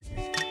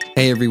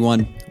Hey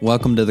everyone,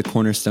 welcome to the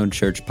Cornerstone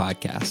Church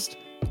podcast.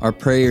 Our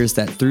prayer is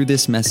that through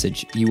this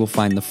message, you will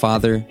find the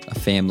Father, a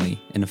family,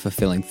 and a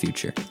fulfilling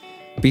future.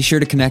 Be sure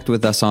to connect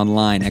with us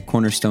online at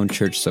Cornerstone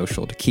Church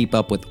Social to keep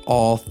up with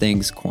all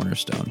things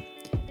Cornerstone.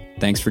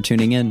 Thanks for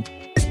tuning in.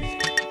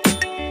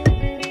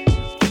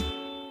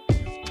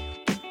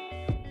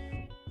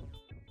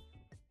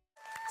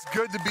 It's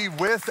good to be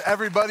with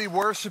everybody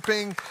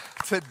worshiping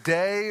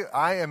today.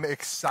 I am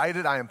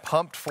excited. I am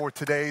pumped for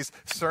today's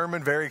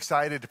sermon. Very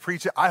excited to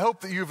preach it. I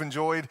hope that you've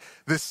enjoyed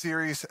this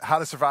series, How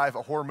to Survive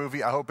a Horror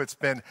Movie. I hope it's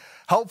been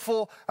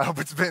helpful. I hope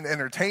it's been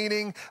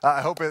entertaining.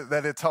 I hope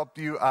that it's helped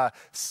you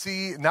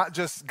see not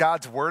just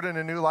God's word in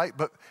a new light,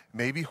 but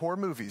maybe horror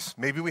movies.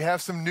 Maybe we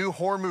have some new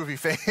horror movie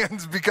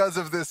fans because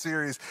of this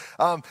series.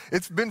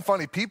 It's been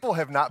funny. People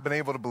have not been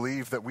able to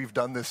believe that we've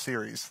done this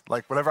series.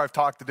 Like whenever I've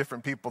talked to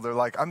different people, they're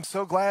like, I'm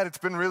so glad. It's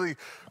been really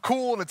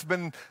cool and it's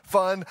been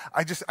fun.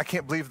 I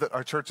can't believe that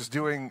our church is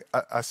doing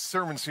a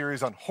sermon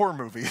series on horror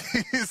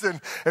movies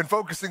and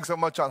focusing so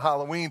much on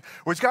Halloween,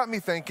 which got me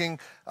thinking.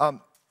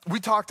 We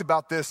talked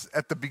about this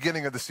at the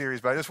beginning of the series,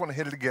 but I just want to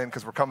hit it again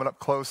because we're coming up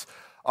close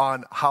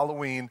on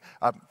Halloween.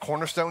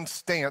 Cornerstone's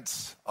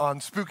stance on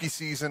spooky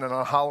season and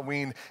on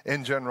Halloween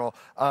in general.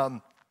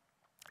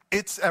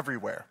 It's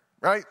everywhere,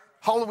 right?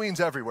 Halloween's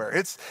everywhere.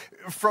 It's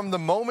from the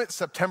moment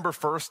September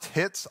 1st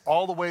hits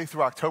all the way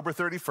through October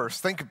 31st.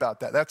 Think about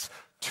that. That's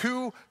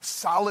 2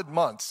 solid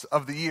months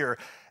of the year.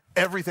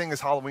 Everything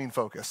is Halloween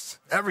focused.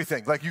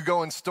 Everything. Like you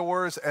go in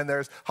stores and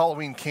there's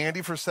Halloween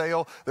candy for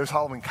sale. There's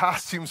Halloween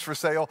costumes for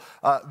sale.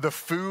 The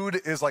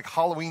food is like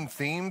Halloween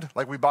themed.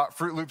 Like we bought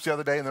Fruit Loops the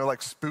other day and they're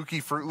like spooky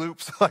Fruit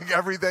Loops. Like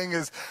everything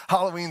is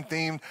Halloween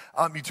themed.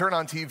 You turn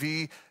on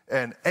TV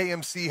and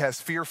AMC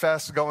has Fear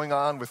Fest going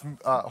on with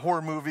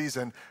horror movies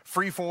and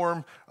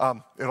Freeform.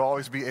 It'll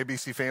always be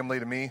ABC Family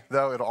to me,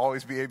 though. It'll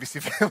always be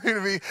ABC Family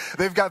to me.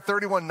 They've got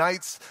 31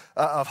 nights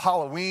of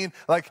Halloween.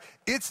 Like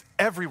it's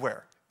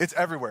everywhere. It's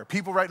everywhere.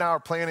 People right now are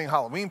planning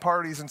Halloween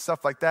parties and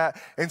stuff like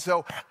that. And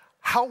so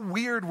how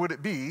weird would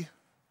it be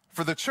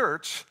for the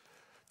church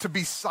to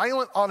be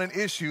silent on an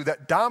issue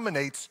that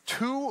dominates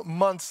 2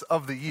 months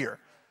of the year?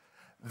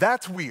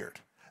 That's weird.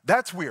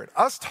 That's weird.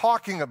 Us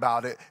talking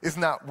about it is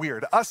not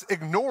weird. Us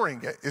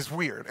ignoring it is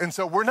weird. And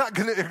so we're not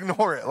going to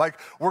ignore it. Like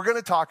we're going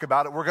to talk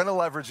about it. We're going to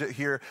leverage it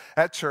here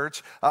at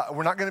church.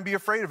 We're not going to be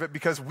afraid of it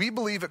because we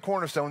believe at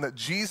Cornerstone that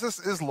Jesus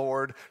is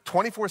Lord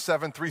 24/7,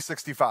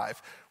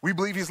 365. We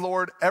believe he's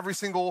Lord every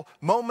single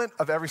moment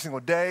of every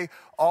single day,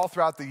 all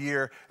throughout the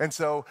year. And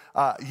so,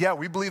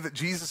 we believe that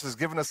Jesus has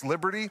given us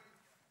liberty,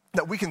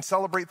 that we can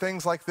celebrate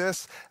things like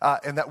this,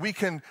 and that we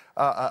can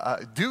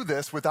do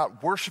this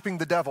without worshiping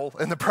the devil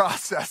in the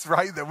process,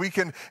 right? That we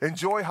can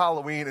enjoy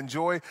Halloween,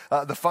 enjoy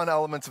the fun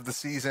elements of the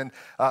season,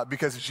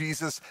 because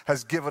Jesus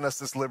has given us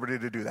this liberty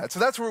to do that. So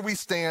that's where we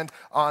stand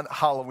on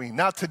Halloween.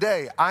 Now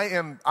today,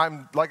 I'm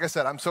like I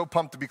said, I'm so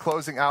pumped to be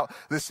closing out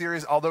this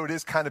series, although it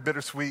is kind of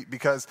bittersweet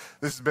because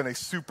this has been a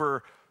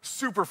super,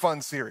 super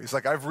fun series.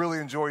 Like I've really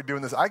enjoyed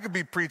doing this. I could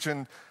be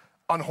preaching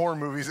on horror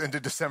movies into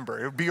December.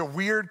 It would be a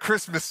weird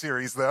Christmas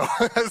series though.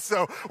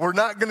 So we're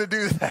not going to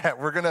do that.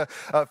 We're going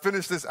to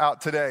finish this out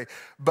today.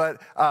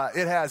 But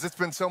it's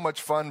been so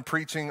much fun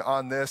preaching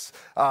on this.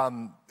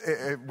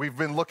 We've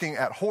been looking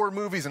at horror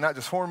movies, and not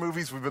just horror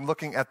movies. We've been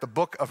looking at the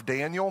book of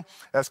Daniel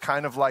as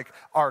kind of like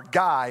our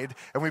guide.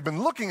 And we've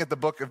been looking at the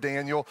book of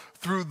Daniel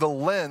through the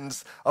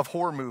lens of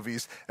horror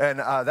movies. And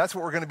that's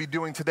what we're going to be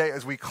doing today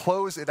as we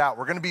close it out.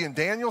 We're going to be in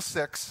Daniel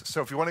 6.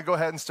 So if you want to go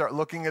ahead and start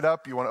looking it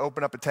up, you want to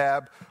open up a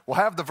tab,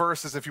 we'll have the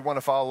verses if you want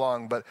to follow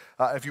along. But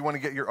if you want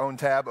to get your own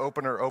tab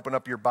open or open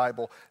up your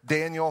Bible,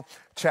 Daniel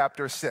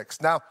chapter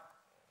 6. Now,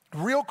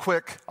 real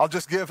quick, I'll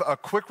just give a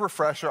quick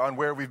refresher on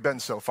where we've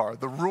been so far,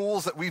 the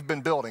rules that we've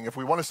been building. If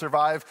we want to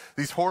survive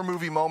these horror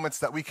movie moments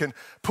that we can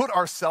put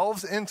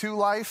ourselves into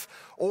life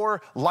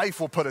or life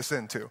will put us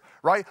into,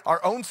 right?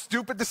 Our own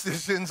stupid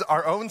decisions,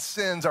 our own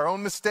sins, our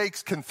own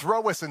mistakes can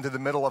throw us into the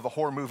middle of a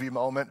horror movie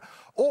moment.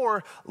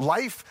 Or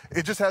life,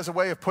 it just has a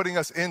way of putting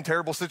us in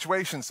terrible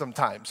situations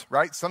sometimes,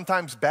 right?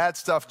 Sometimes bad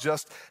stuff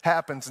just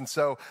happens. And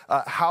so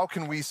how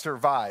can we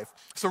survive?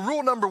 So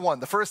rule number 1,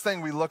 the first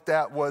thing we looked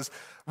at was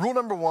rule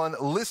number 1,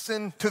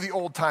 listen to the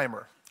old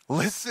timer.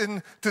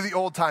 Listen to the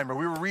old timer.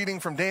 We were reading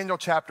from Daniel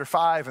chapter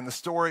 5 and the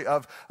story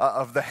of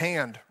the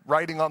hand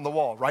writing on the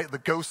wall, right? The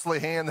ghostly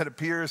hand that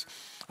appears,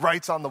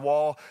 writes on the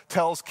wall,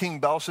 tells King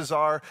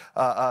Belshazzar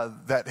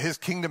that his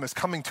kingdom is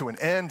coming to an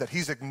end, that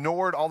he's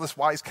ignored all this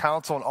wise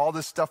counsel and all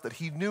this stuff that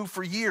he knew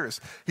for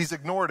years. He's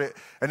ignored it,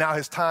 and now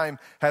his time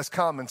has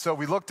come. And so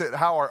we looked at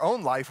how our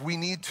own life, we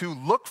need to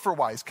look for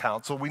wise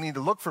counsel. We need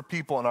to look for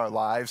people in our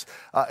lives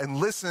and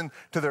listen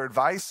to their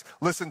advice,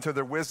 listen to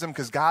their wisdom,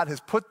 because God has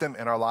put them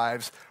in our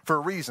lives for a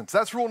reason. So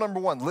that's rule number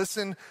 1,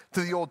 listen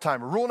to the old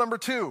timer. Rule number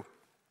 2,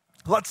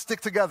 let's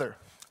stick together.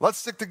 Let's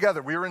stick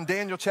together. We were in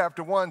Daniel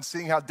chapter 1,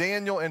 seeing how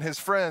Daniel and his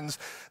friends,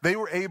 they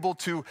were able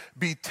to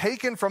be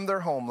taken from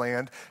their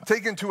homeland,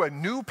 taken to a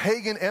new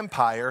pagan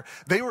empire.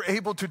 They were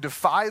able to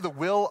defy the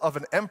will of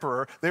an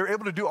emperor. They were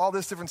able to do all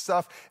this different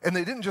stuff, and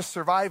they didn't just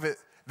survive it,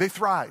 they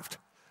thrived.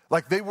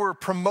 Like they were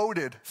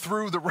promoted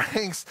through the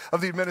ranks of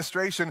the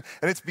administration,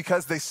 and it's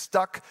because they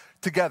stuck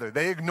together.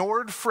 They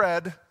ignored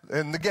Fred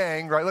and the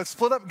gang, right? Let's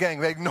split up gang.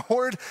 They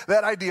ignored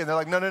that idea, and they're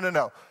like,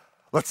 no.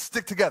 Let's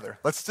stick together.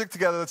 Let's stick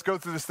together. Let's go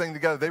through this thing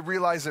together. They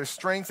realize there's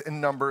strength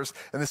in numbers,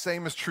 and the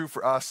same is true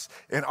for us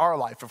in our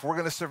life. If we're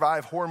going to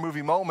survive horror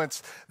movie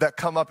moments that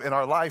come up in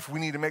our life,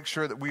 we need to make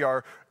sure that we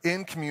are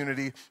in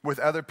community with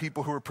other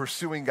people who are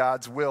pursuing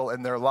God's will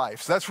in their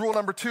life. So that's rule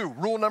number 2.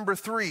 Rule number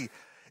 3,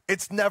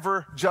 it's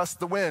never just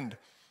the wind.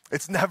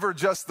 It's never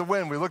just the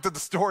wind. We looked at the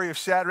story of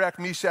Shadrach,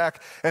 Meshach,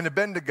 and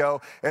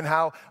Abednego and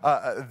how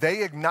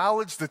they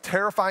acknowledged the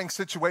terrifying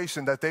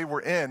situation that they were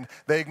in.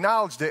 They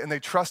acknowledged it and they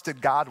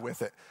trusted God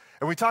with it.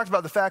 And we talked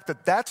about the fact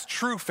that that's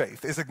true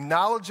faith, is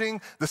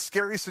acknowledging the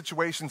scary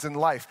situations in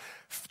life.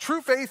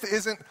 True faith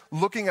isn't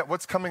looking at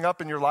what's coming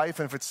up in your life,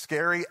 and if it's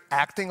scary,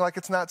 acting like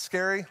it's not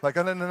scary. Like,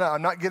 oh, no,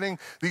 I'm not getting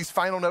these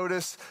final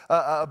notice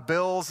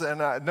bills, and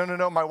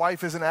no, my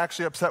wife isn't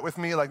actually upset with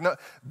me. Like, no,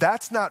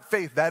 that's not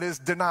faith. That is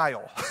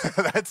denial.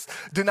 That's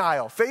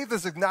denial. Faith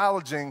is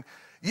acknowledging,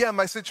 yeah,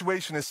 my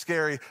situation is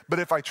scary, but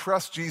if I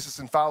trust Jesus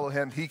and follow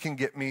him, he can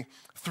get me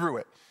through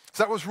it.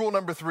 So that was rule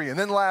number 3. And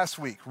then last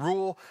week,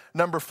 rule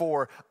number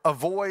 4,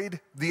 avoid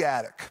the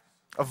attic.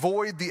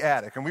 Avoid the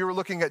attic. And we were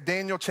looking at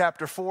Daniel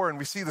chapter 4, and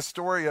we see the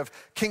story of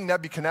King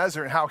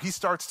Nebuchadnezzar and how he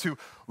starts to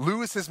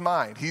lose his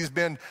mind. He's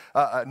been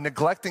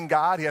neglecting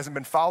God. He hasn't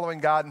been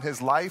following God in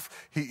his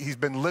life. He's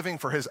been living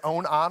for his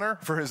own honor,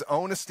 for his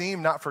own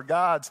esteem, not for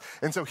God's.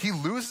 And so he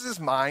loses his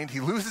mind. He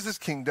loses his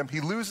kingdom. He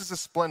loses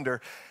his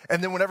splendor.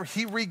 And then whenever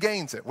he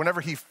regains it,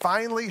 whenever he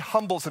finally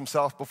humbles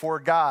himself before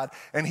God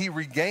and he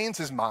regains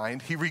his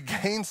mind, he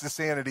regains the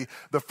sanity,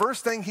 the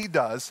first thing he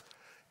does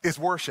is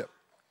worship.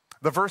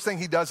 The first thing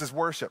he does is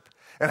worship.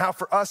 And how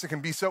for us it can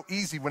be so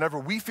easy whenever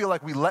we feel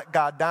like we let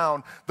God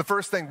down, the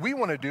first thing we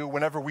want to do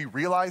whenever we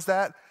realize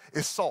that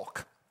is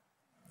sulk.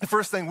 The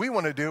first thing we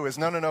want to do is,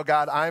 no,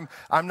 God,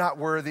 I'm not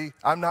worthy.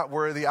 I'm not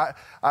worthy.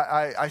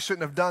 I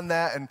shouldn't have done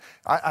that. And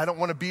I don't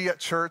want to be at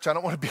church. I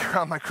don't want to be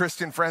around my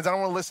Christian friends. I don't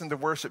want to listen to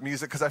worship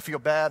music because I feel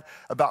bad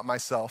about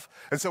myself.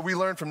 And so we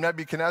learned from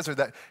Nebuchadnezzar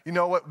that, you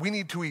know what, we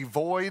need to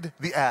avoid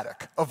the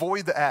attic.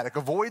 Avoid the attic.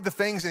 Avoid the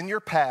things in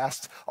your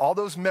past, all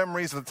those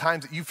memories of the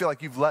times that you feel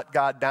like you've let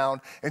God down,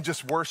 and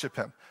just worship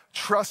him.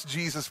 Trust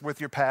Jesus with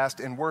your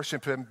past and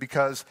worship him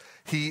because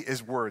he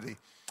is worthy.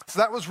 So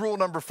that was rule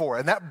number 4,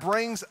 and that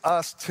brings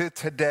us to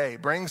today,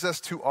 brings us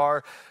to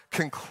our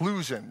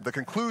conclusion, the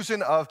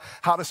conclusion of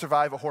how to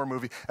survive a horror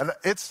movie. And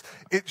it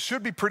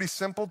should be pretty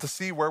simple to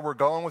see where we're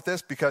going with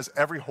this because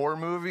every horror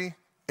movie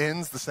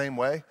ends the same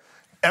way.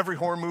 Every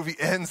horror movie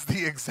ends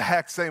the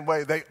exact same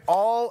way. They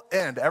all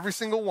end, every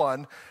single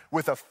one,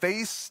 with a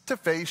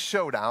face-to-face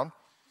showdown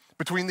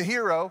between the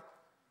hero,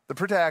 the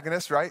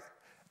protagonist, right,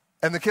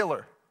 and the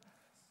killer.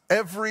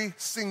 Every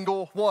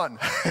single one.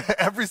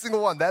 Every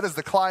single one. That is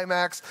the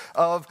climax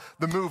of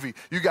the movie.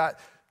 You got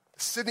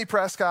Sidney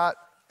Prescott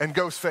and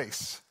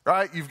Ghostface,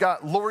 right? You've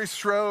got Laurie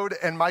Strode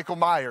and Michael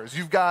Myers.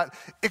 You've got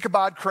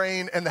Ichabod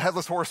Crane and the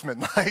Headless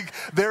Horseman. Like,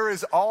 there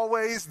is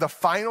always the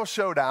final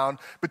showdown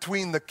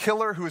between the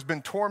killer who has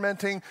been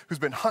tormenting, who's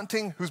been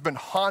hunting, who's been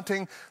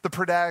haunting the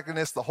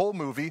protagonist the whole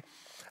movie,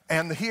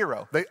 and the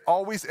hero. They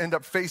always end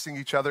up facing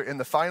each other in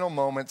the final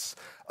moments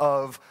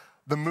of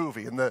the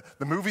movie. And the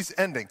movie's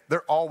ending,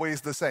 they're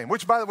always the same.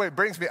 Which, by the way,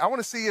 brings me, I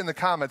want to see in the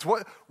comments,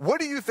 what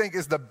do you think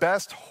is the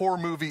best horror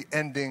movie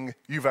ending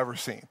you've ever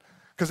seen?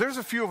 Because there's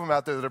a few of them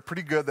out there that are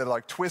pretty good that are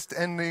like twist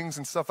endings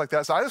and stuff like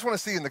that. So I just want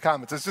to see in the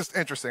comments. It's just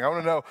interesting. I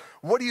want to know,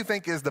 what do you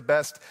think is the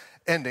best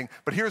ending?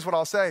 But here's what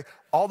I'll say.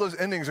 All those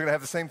endings are going to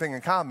have the same thing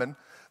in common,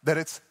 that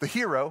it's the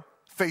hero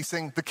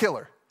facing the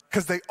killer.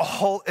 Because they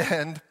all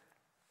end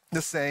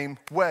the same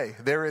way.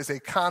 There is a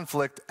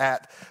conflict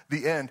at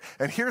the end.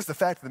 And here's the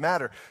fact of the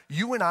matter.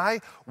 You and I,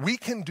 we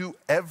can do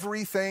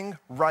everything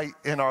right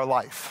in our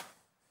life.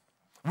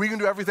 We can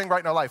do everything right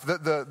in our life.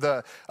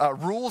 The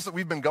rules that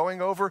we've been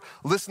going over,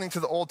 listening to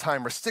the old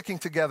timers, sticking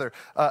together,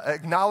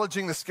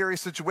 acknowledging the scary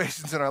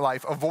situations in our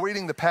life,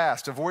 avoiding the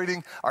past,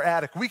 avoiding our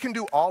attic. We can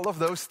do all of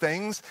those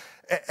things,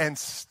 and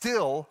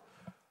still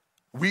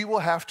we will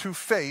have to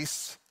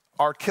face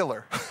our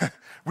killer.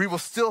 We will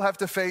still have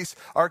to face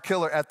our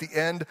killer at the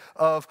end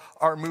of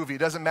our movie. It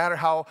doesn't matter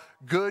how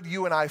good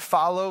you and I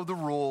follow the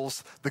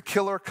rules, the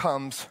killer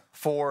comes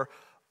for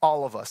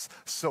all of us.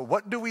 So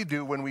what do we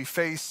do when we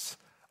face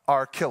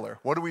our killer?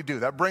 What do we do?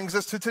 That brings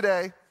us to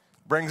today,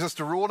 brings us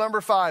to rule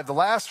number 5, the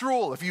last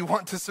rule if you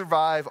want to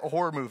survive a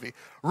horror movie.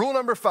 Rule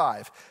number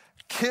 5,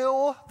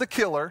 kill the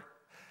killer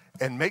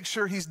and make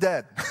sure he's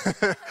dead.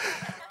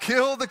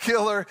 Kill the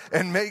killer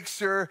and make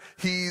sure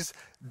he's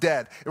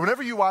dead. And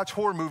whenever you watch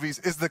horror movies,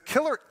 is the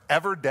killer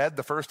ever dead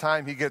the first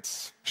time he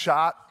gets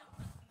shot?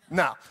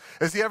 No.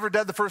 Is he ever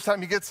dead the first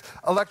time he gets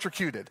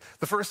electrocuted?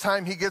 The first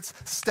time he gets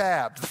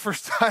stabbed? The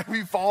first time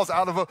he falls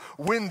out of a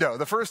window?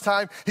 The first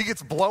time he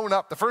gets blown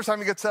up? The first time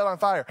he gets set on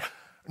fire?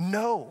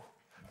 No,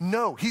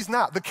 he's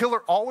not. The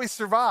killer always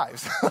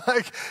survives.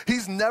 Like,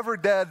 he's never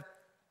dead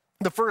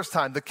the first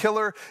time. The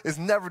killer is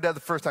never dead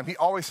the first time. He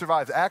always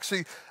survives.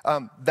 Actually,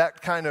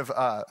 that kind of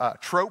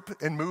trope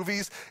in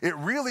movies, it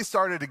really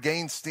started to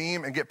gain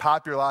steam and get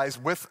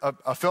popularized with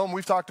a film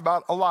we've talked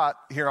about a lot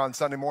here on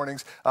Sunday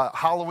mornings,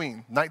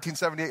 Halloween,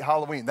 1978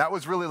 Halloween. That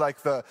was really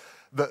like the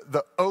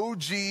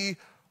OG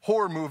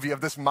horror movie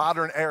of this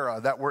modern era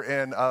that we're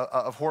in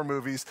of horror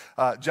movies,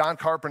 John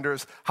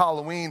Carpenter's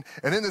Halloween.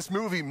 And in this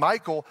movie,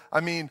 Michael,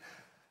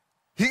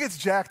 he gets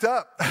jacked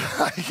up.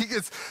 He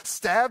gets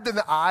stabbed in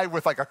the eye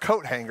with like a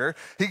coat hanger.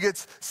 He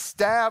gets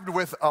stabbed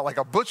with like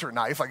a butcher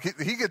knife. Like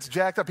he gets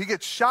jacked up. He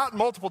gets shot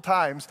multiple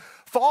times,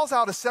 falls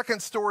out a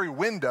second-story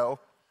window.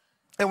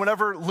 And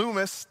whenever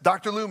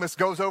Dr. Loomis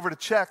goes over to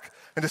check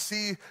and to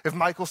see if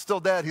Michael's still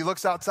dead, he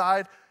looks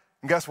outside,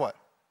 and guess what?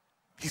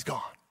 He's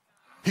gone.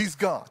 He's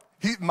gone.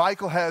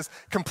 Michael has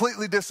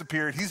completely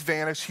disappeared. He's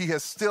vanished. He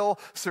has still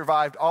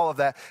survived all of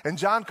that. And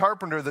John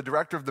Carpenter, the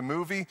director of the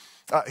movie,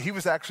 he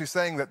was actually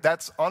saying that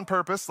that's on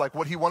purpose. Like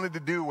what he wanted to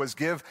do was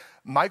give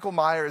Michael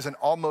Myers an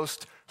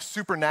almost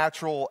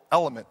supernatural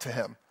element to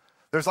him.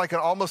 There's like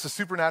almost a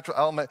supernatural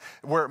element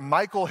where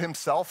Michael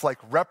himself like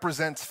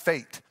represents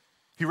fate.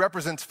 He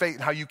represents fate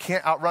and how you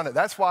can't outrun it.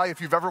 That's why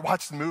if you've ever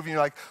watched the movie and you're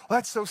like, well,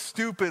 that's so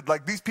stupid.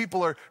 Like these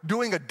people are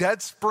doing a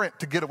dead sprint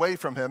to get away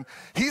from him.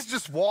 He's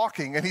just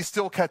walking and he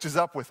still catches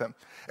up with him.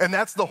 And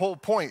that's the whole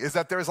point, is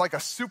that there's like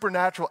a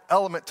supernatural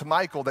element to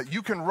Michael, that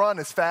you can run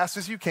as fast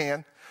as you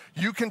can.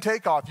 You can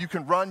take off, you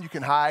can run, you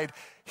can hide.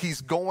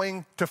 He's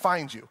going to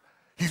find you.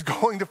 He's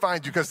going to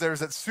find you because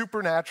there's that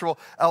supernatural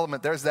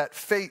element. There's that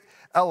fate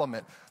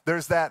element.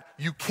 There's that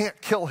you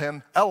can't kill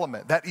him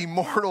element, that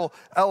immortal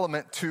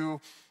element to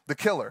the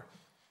killer.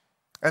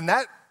 And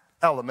that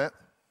element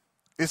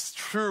is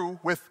true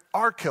with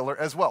our killer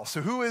as well.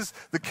 So who is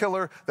the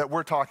killer that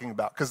we're talking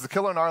about? Because the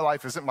killer in our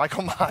life isn't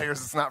Michael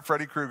Myers, it's not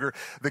Freddy Krueger.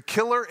 The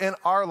killer in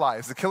our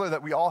lives, the killer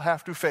that we all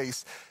have to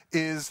face,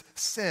 is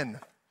sin.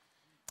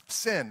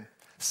 Sin.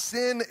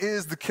 Sin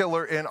is the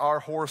killer in our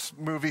horror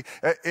movie.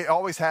 It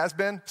always has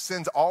been.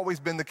 Sin's always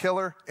been the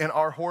killer in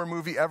our horror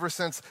movie ever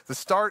since the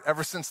start,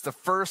 ever since the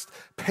first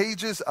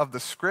pages of the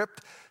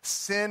script.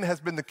 Sin has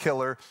been the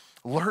killer,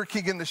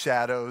 lurking in the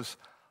shadows,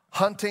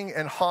 hunting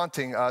and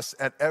haunting us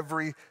at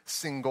every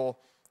single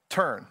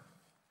turn.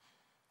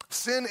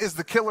 Sin is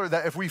the killer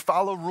that if we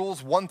follow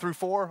rules 1 through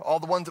 4,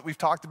 all the ones that we've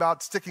talked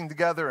about, sticking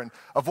together and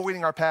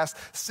avoiding our past,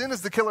 sin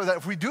is the killer that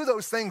if we do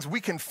those things, we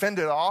can fend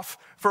it off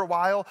for a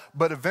while,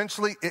 but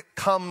eventually it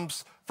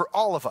comes for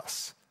all of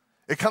us.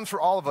 It comes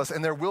for all of us,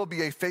 and there will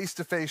be a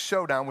face-to-face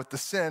showdown with the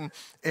sin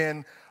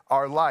in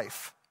our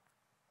life.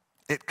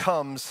 It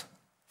comes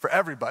for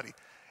everybody,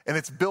 and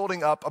it's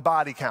building up a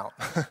body count.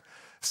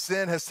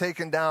 Sin has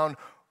taken down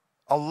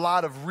a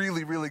lot of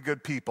really, really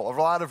good people, a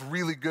lot of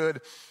really good,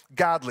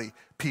 godly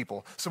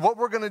people. So what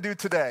we're going to do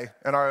today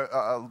in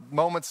our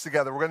moments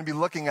together, we're going to be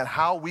looking at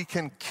how we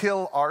can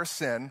kill our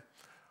sin,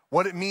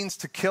 what it means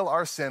to kill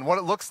our sin, what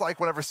it looks like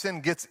whenever sin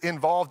gets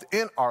involved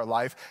in our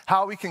life,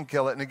 how we can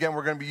kill it. And again,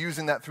 we're going to be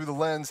using that through the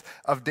lens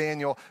of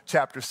Daniel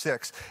chapter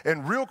 6.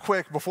 And real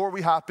quick, before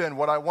we hop in,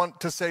 what I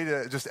want to say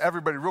to just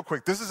everybody real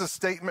quick, this is a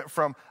statement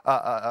from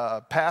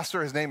a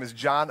pastor. His name is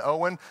John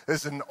Owen.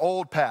 This is an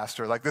old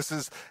pastor. Like this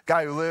is a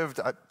guy who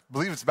lived, I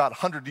believe it's about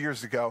 100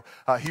 years ago.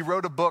 He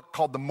wrote a book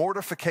called The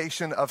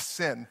Mortification of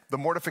Sin. The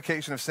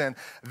Mortification of Sin.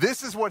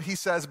 This is what he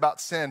says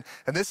about sin,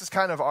 and this is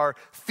kind of our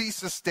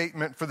thesis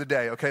statement for the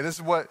day, okay? This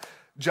is what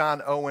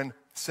John Owen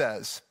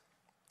says.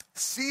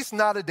 Cease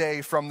not a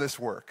day from this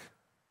work.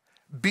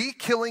 Be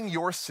killing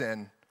your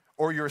sin,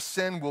 or your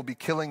sin will be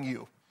killing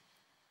you.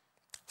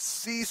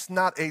 Cease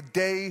not a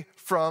day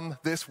from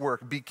this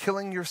work. Be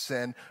killing your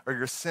sin, or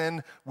your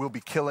sin will be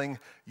killing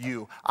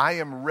you. I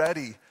am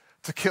ready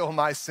to kill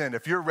my sin.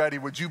 If you're ready,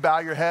 would you bow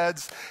your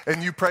heads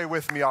and you pray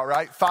with me, all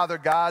right? Father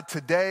God,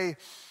 today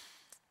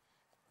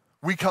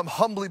we come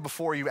humbly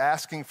before you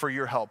asking for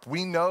your help.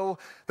 We know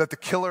that the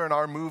killer in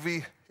our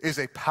movie is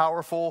a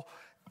powerful,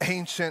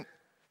 ancient,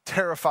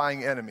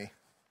 terrifying enemy.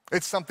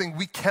 It's something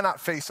we cannot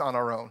face on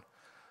our own.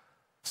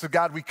 So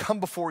God, we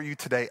come before you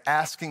today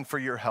asking for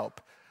your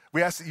help.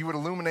 We ask that you would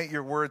illuminate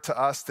your word to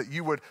us, that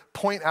you would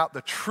point out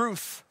the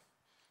truth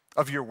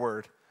of your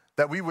word,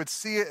 that we would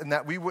see it and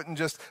that we wouldn't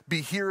just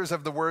be hearers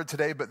of the word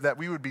today, but that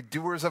we would be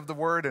doers of the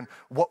word, and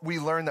what we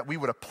learn, that we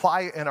would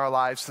apply it in our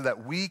lives so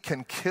that we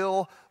can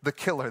kill the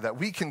killer, that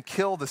we can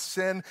kill the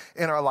sin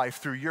in our life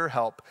through your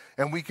help,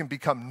 and we can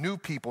become new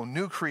people,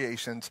 new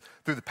creations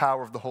through the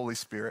power of the Holy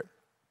Spirit.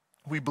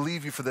 We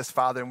believe you for this,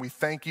 Father, and we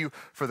thank you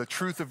for the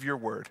truth of your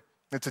word.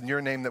 It's in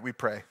your name that we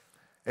pray.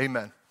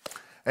 Amen.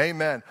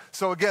 Amen.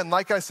 So again,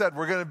 like I said,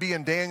 we're going to be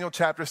in Daniel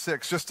chapter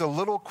 6. Just a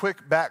little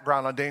quick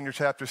background on Daniel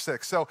chapter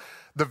 6. So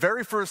the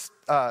very first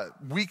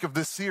week of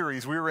this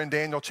series, we were in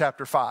Daniel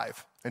chapter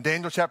 5. In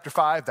Daniel chapter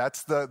 5,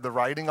 that's the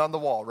writing on the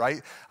wall,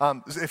 right?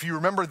 If you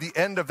remember the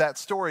end of that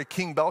story,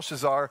 King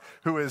Belshazzar,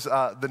 who is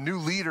the new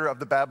leader of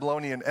the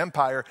Babylonian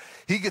Empire,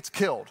 he gets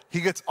killed.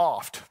 He gets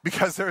offed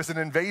because there's an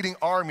invading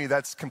army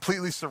that's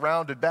completely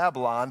surrounded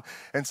Babylon.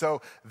 And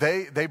so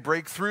they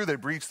break through, they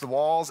breach the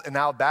walls, and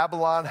now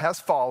Babylon has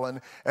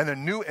fallen, and a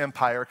new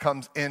empire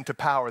comes into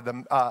power,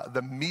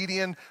 the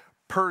Median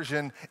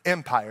Persian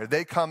Empire.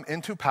 They come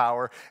into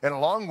power, and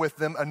along with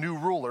them, a new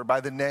ruler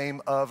by the name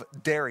of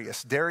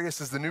Darius.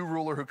 Darius is the new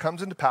ruler who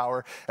comes into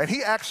power, and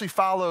he actually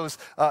follows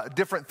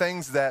different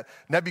things that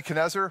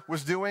Nebuchadnezzar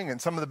was doing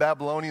and some of the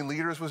Babylonian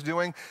leaders was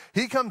doing.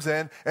 He comes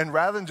in, and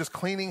rather than just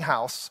cleaning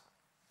house,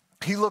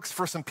 he looks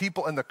for some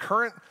people in the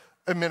current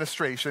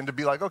administration to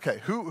be like,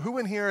 okay, who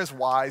in here is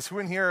wise? Who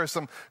in here are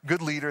some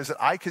good leaders that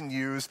I can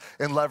use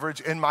and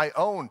leverage in my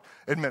own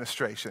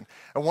administration?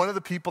 And one of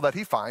the people that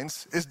he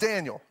finds is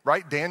Daniel,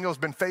 right? Daniel's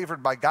been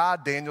favored by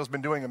God. Daniel's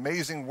been doing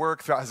amazing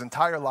work throughout his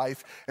entire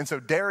life. And so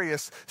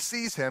Darius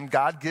sees him.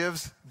 God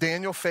gives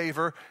Daniel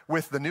favor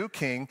with the new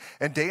king,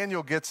 and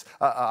Daniel gets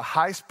a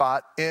high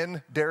spot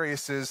in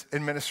Darius's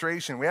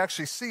administration. We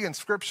actually see in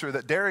scripture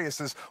that Darius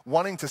is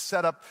wanting to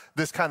set up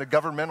this kind of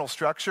governmental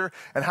structure,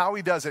 and how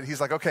he does it, he's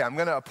like, okay, I'm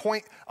going to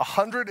appoint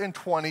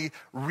 120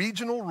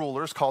 regional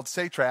rulers called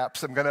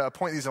satraps. I'm going to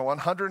appoint these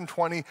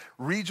 120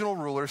 regional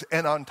rulers,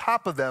 and on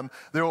top of them,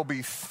 there will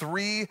be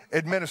 3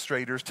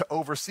 administrators to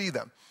oversee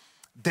them.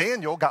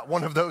 Daniel got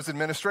one of those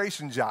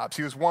administration jobs.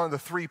 He was one of the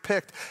 3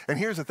 picked. And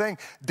here's the thing,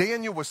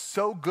 Daniel was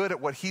so good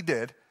at what he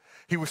did.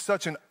 He was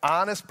such an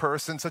honest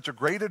person, such a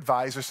great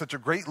advisor, such a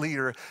great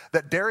leader,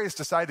 that Darius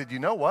decided, you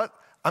know what?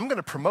 I'm going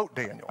to promote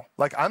Daniel.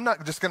 Like, I'm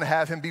not just going to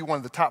have him be one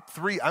of the top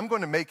 3. I'm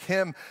going to make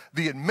him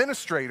the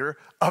administrator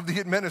of the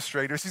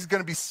administrators. He's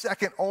going to be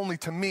second only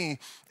to me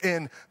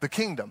in the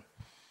kingdom.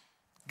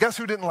 Guess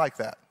who didn't like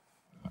that?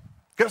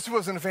 Guess who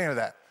wasn't a fan of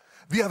that?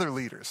 The other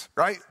leaders,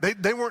 right?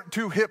 They weren't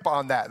too hip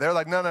on that. They're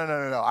like, no.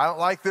 I don't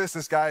like this.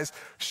 This guy's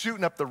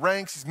shooting up the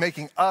ranks. He's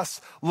making us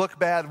look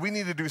bad. We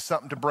need to do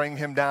something to bring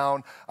him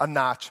down a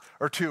notch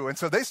or 2. And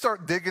so they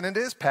start digging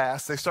into his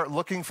past. They start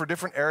looking for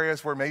different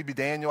areas where maybe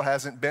Daniel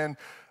hasn't been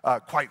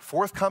quite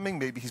forthcoming.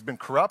 Maybe he's been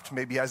corrupt.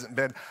 Maybe he hasn't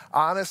been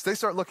honest. They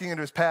start looking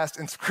into his past,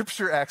 and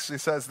scripture actually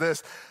says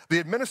this: the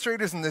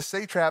administrators and the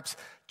satraps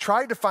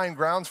tried to find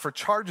grounds for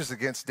charges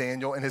against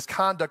Daniel in his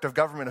conduct of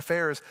government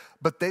affairs,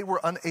 but they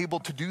were unable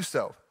to do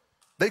so.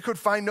 They could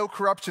find no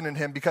corruption in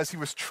him because he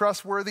was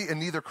trustworthy and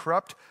neither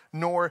corrupt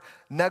nor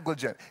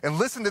negligent. And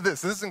listen to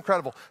this. This is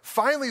incredible.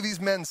 Finally, these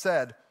men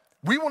said,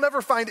 we will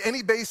never find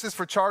any basis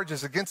for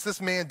charges against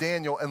this man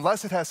Daniel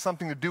unless it has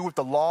something to do with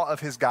the law of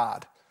his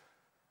God.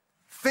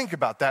 Think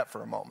about that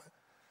for a moment.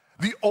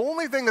 The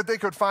only thing that they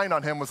could find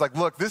on him was like,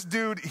 look, this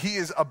dude, he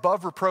is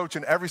above reproach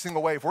in every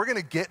single way. If we're going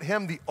to get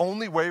him, the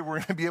only way we're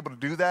going to be able to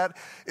do that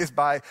is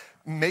by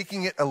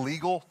making it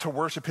illegal to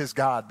worship his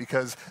God,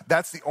 because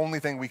that's the only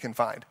thing we can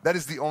find. That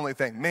is the only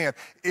thing. Man,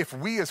 if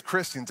we as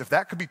Christians, if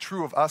that could be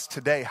true of us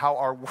today, how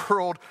our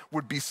world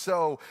would be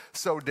so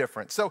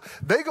different. So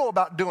they go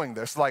about doing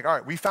this like, all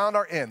right, we found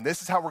our end.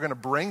 This is how we're going to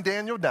bring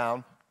Daniel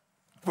down.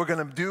 We're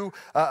going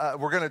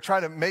to try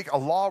to make a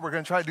law. We're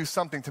going to try to do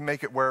something to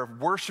make it where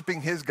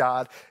worshiping his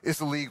God is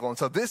illegal. And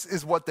so this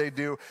is what they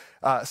do,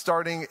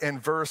 starting in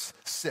verse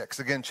 6.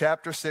 Again,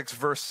 chapter 6,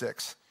 verse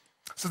 6.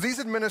 So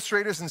these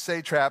administrators and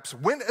satraps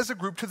went as a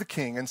group to the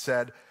king and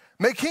said,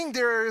 may King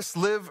Darius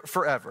live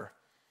forever.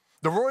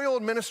 The royal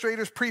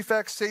administrators,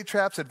 prefects,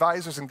 satraps,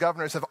 advisors, and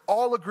governors have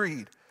all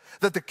agreed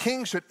that the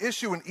king should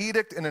issue an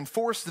edict and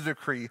enforce the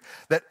decree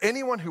that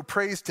anyone who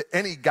prays to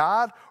any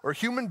god or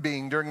human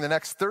being during the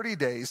next 30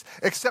 days,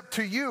 except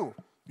to you,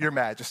 your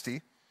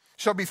majesty,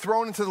 shall be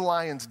thrown into the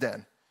lion's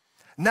den.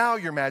 Now,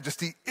 your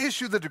majesty,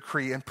 issue the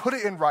decree and put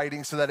it in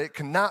writing so that it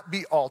cannot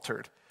be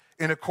altered,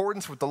 in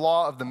accordance with the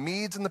law of the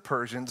Medes and the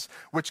Persians,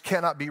 which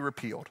cannot be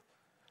repealed.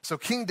 So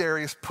King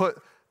Darius put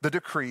the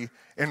decree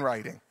in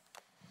writing.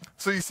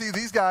 So you see,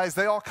 these guys,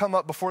 they all come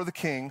up before the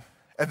king,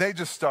 and they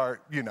just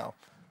start,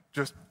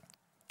 just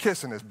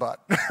kissing his butt,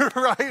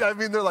 right? I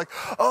mean, they're like,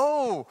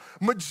 oh,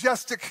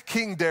 majestic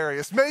King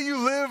Darius, may you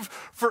live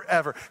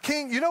forever.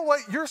 King, you know what?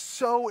 You're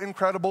so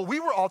incredible.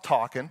 We were all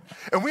talking,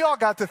 and we all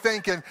got to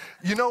thinking,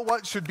 you know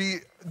what should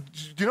be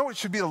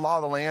the law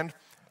of the land?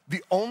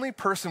 The only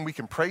person we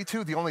can pray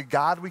to, the only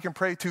God we can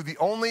pray to, the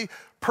only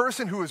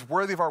person who is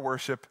worthy of our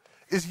worship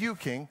is you,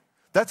 King.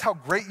 That's how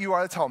great you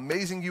are. That's how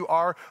amazing you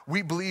are.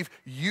 We believe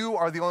you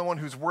are the only one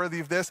who's worthy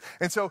of this.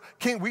 And so,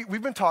 King,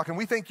 we've been talking.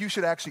 We think you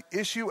should actually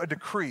issue a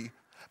decree,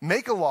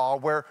 make a law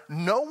where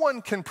no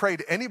one can pray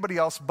to anybody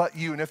else but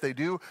you. And if they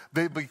do,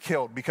 they'll be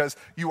killed because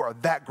you are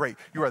that great.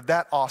 You are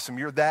that awesome.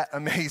 You're that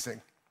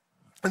amazing.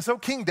 And so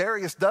King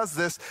Darius does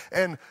this,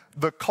 and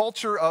the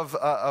culture of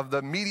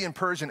the Median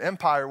Persian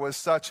Empire was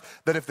such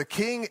that if the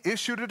king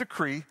issued a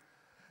decree,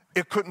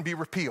 it couldn't be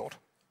repealed.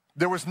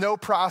 There was no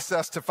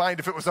process to find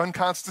if it was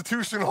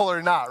unconstitutional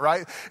or not,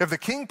 right? If the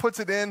king puts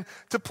it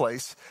into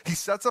place, he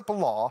sets up a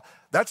law,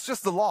 that's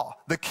just the law.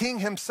 The king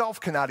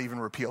himself cannot even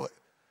repeal it.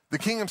 The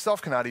king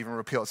himself cannot even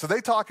repeal it. So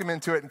they talk him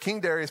into it, and King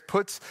Darius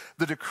puts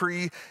the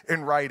decree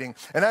in writing.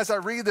 And as I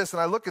read this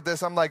and I look at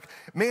this, I'm like,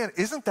 man,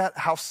 isn't that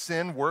how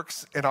sin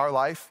works in our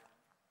life?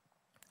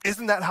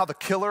 Isn't that how the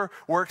killer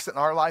works in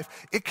our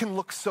life? It can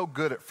look so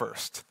good at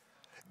first.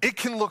 It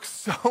can look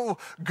so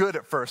good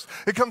at first.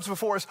 It comes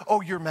before us,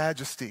 oh, your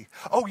majesty.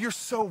 Oh, you're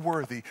so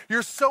worthy.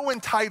 You're so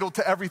entitled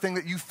to everything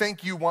that you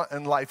think you want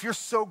in life. You're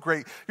so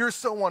great. You're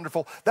so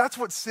wonderful. That's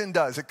what sin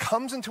does. It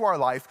comes into our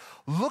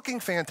life looking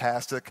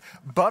fantastic,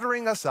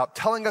 buttering us up,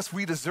 telling us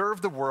we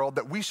deserve the world,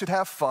 that we should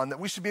have fun, that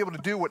we should be able to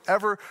do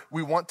whatever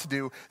we want to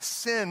do.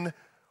 Sin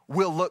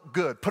will look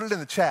good. Put it in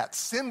the chat.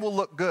 Sin will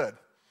look good.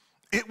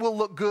 It will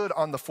look good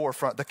on the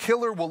forefront. The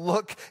killer will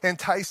look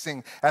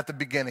enticing at the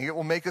beginning. It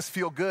will make us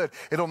feel good.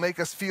 It'll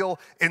make us feel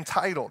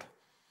entitled.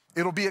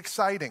 It'll be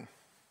exciting.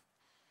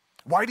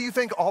 Why do you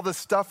think all this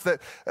stuff that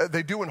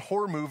they do in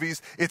horror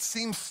movies, it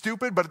seems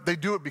stupid, but they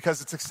do it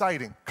because it's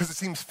exciting, because it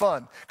seems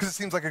fun, because it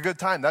seems like a good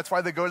time. That's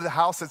why they go to the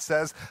house that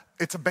says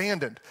it's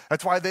abandoned.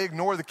 That's why they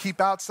ignore the keep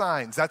out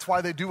signs. That's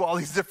why they do all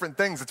these different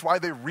things. That's why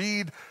they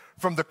read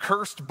from the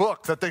cursed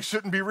book that they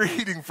shouldn't be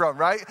reading from,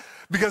 right?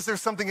 Because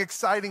there's something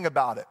exciting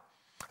about it.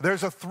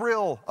 There's a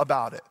thrill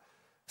about it.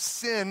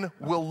 Sin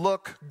will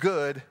look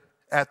good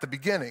at the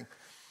beginning.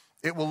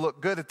 It will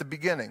look good at the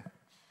beginning.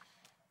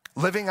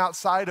 Living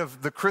outside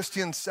of the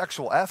Christian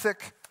sexual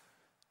ethic,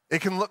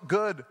 it can look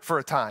good for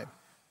a time.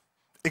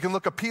 It can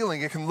look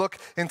appealing. It can look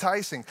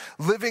enticing.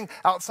 Living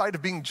outside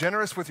of being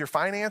generous with your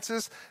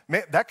finances,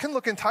 man, that can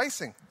look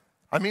enticing.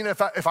 I mean,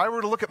 if I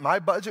were to look at my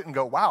budget and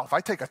go, wow, if I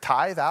take a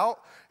tithe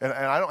out and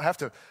I don't have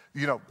to,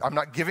 I'm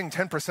not giving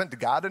 10% to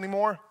God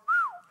anymore,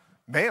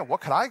 man,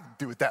 what could I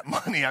do with that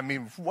money? I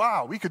mean,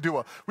 wow, we could do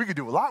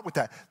a lot with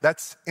that.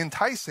 That's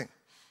enticing.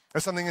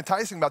 There's something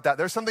enticing about that.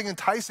 There's something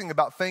enticing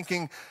about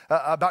thinking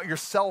about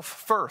yourself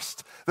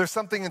first. There's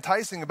something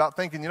enticing about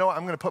thinking,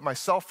 I'm going to put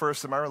myself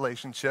first in my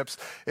relationships.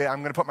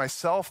 I'm going to put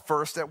myself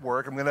first at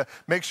work. I'm going to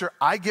make sure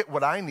I get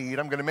what I need.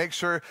 I'm going to make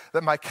sure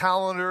that my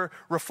calendar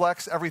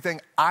reflects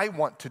everything I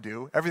want to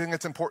do, everything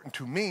that's important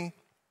to me.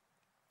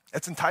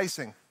 It's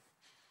enticing.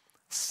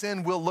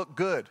 Sin will look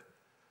good.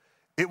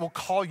 It will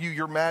call you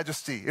your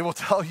majesty. It will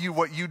tell you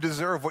what you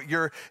deserve, what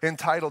you're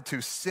entitled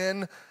to.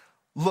 Sin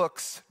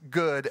looks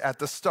good at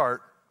the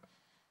start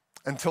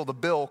until the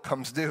bill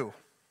comes due.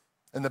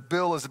 And the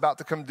bill is about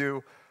to come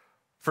due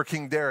for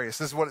King Darius.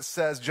 This is what it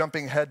says,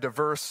 jumping ahead to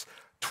verse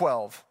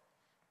 12.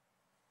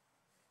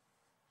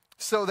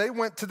 So they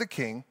went to the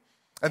king,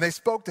 and they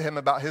spoke to him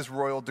about his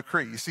royal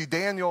decree. You see,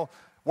 Daniel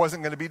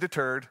wasn't going to be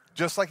deterred,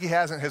 just like he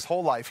hasn't his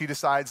whole life. He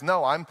decides,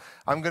 no, I'm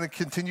going to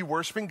continue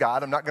worshiping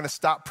God. I'm not going to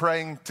stop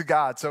praying to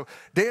God. So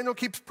Daniel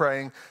keeps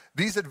praying.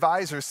 These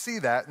advisors see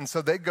that, and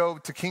so they go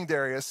to King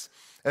Darius,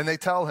 and they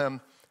tell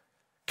him,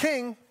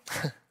 King,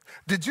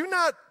 did you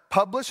not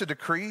publish a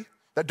decree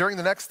that during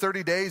the next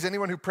 30 days,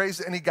 anyone who prays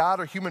to any god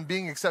or human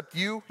being except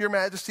you, your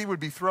majesty, would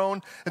be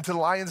thrown into the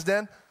lion's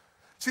den?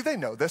 See, they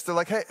know this. They're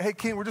like, hey,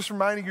 King, we're just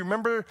reminding you,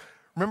 remember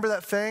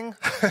that thing?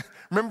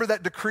 Remember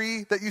that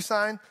decree that you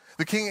signed?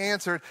 The king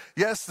answered,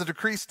 yes, the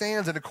decree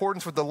stands in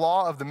accordance with the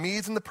law of the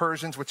Medes and the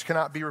Persians, which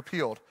cannot be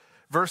repealed.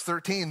 Verse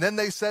 13, then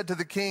they said to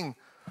the king,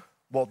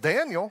 well,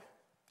 Daniel,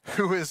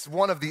 who is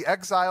one of the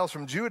exiles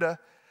from Judah,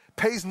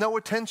 pays no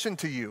attention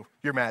to you,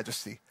 your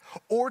majesty,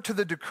 or to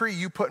the decree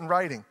you put in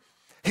writing.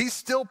 He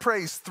still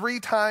prays 3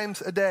 times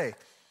a day.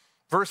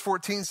 Verse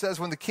 14 says,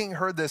 when the king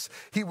heard this,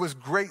 he was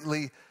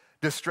greatly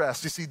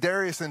distressed. You see,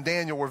 Darius and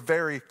Daniel were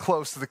very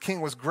close. The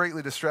king was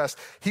greatly distressed.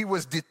 He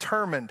was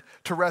determined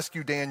to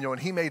rescue Daniel,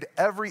 and he made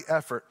every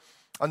effort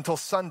until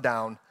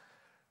sundown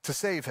to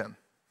save him.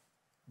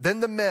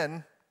 Then the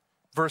men,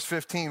 verse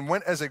 15,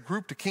 went as a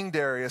group to King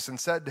Darius and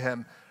said to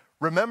him,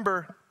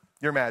 remember,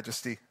 your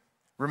majesty,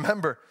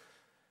 remember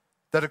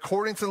that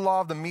according to the law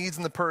of the Medes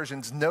and the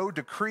Persians, no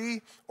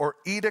decree or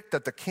edict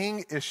that the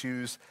king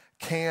issues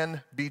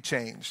can be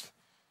changed.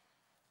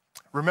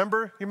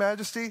 Remember, your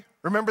majesty?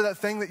 Remember that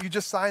thing that you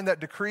just signed, that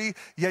decree?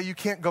 Yeah, you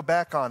can't go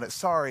back on it.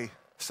 Sorry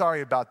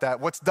about that.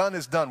 What's done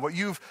is done. What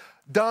you've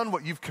done,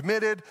 what you've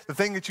committed, the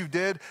thing that you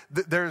did,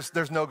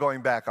 there's no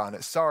going back on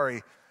it.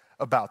 Sorry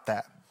about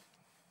that.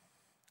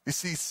 You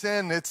see,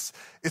 sin, it's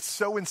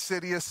so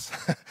insidious.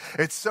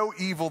 It's so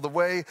evil, the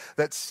way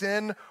that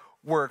sin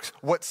works.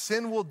 What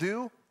sin will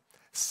do,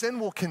 sin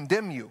will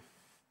condemn you.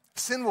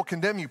 Sin will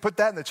condemn you. Put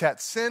that in the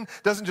chat. Sin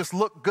doesn't just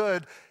look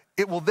good.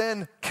 It will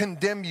then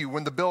condemn you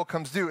when the bill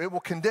comes due. It will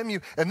condemn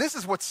you. And this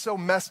is what's so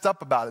messed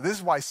up about it. This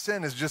is why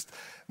sin is just,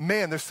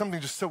 man, there's something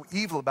just so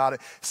evil about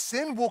it.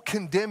 Sin will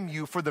condemn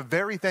you for the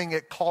very thing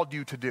it called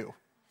you to do.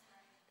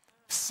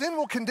 Sin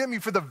will condemn you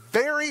for the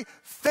very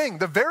thing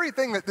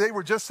that they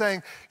were just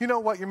saying, you know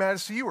what, your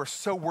majesty, you are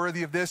so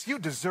worthy of this. You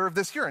deserve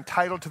this. You're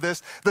entitled to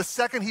this. The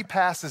second he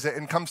passes it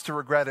and comes to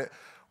regret it,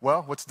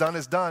 well, what's done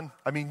is done.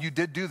 I mean, you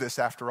did do this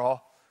after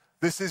all.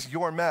 This is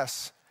your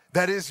mess.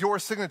 That is your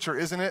signature,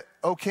 isn't it,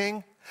 O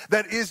king?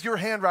 That is your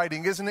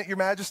handwriting, isn't it, your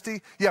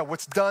majesty? Yeah,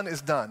 what's done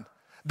is done.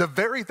 The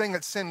very thing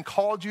that sin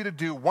called you to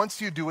do,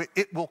 once you do it,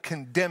 it will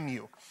condemn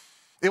you.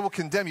 It will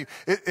condemn you.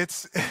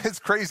 It's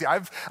crazy.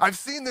 I've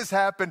seen this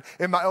happen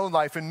in my own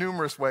life in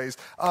numerous ways.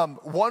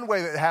 One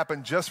way that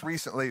happened just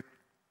recently.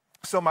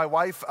 So my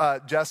wife,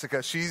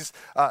 Jessica, she's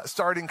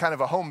starting kind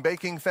of a home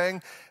baking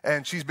thing,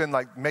 and she's been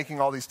like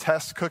making all these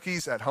test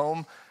cookies at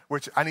home,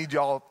 which I need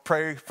y'all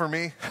pray for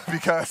me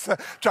because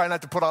trying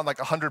not to put on like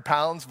 100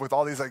 pounds with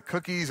all these like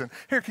cookies and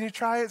here, can you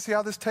try it? See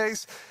how this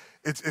tastes?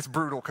 It's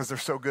brutal because they're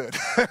so good.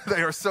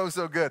 They are so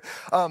good.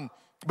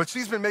 But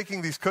she's been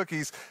making these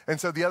cookies, and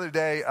so the other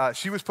day,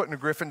 she was putting a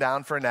Griffin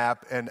down for a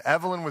nap, and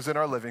Evelyn was in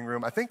our living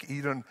room. I think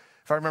Eden,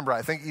 if I remember right,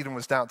 I think Eden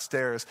was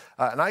downstairs.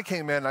 And I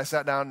came in, and I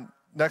sat down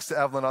next to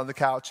Evelyn on the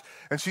couch,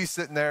 and she's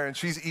sitting there, and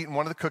she's eating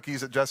one of the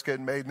cookies that Jessica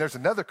had made, and there's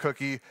another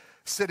cookie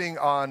sitting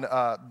on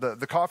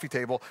the coffee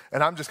table,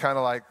 and I'm just kind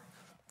of like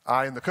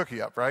eyeing the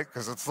cookie up, right?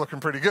 Because it's looking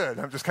pretty good.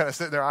 I'm just kind of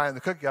sitting there eyeing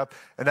the cookie up,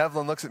 and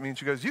Evelyn looks at me, and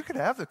she goes, "You can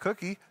have the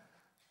cookie."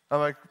 I'm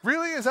like,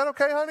 "Really? Is that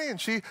okay, honey?"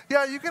 And she,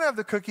 "Yeah, you can have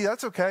the cookie.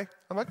 That's okay."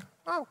 I'm like,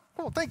 "Oh,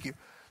 cool, thank you."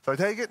 So I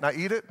take it and I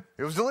eat it.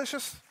 It was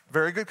delicious.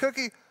 Very good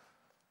cookie.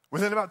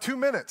 Within about 2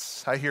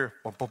 minutes, I hear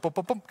bump, bump, bump,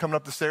 bump, bump, coming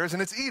up the stairs,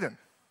 and it's Eden.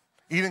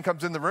 Eden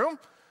comes in the room.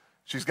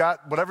 She's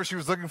got whatever she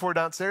was looking for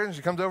downstairs, and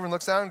she comes over and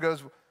looks down and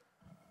goes,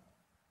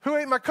 "Who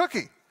ate my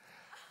cookie?"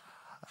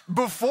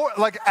 Before,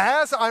 like,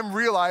 as I'm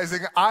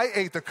realizing I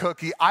ate the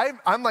cookie,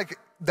 I'm like,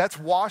 that's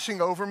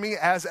washing over me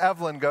as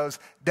Evelyn goes,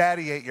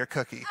 "Daddy ate your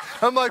cookie."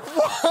 I'm like,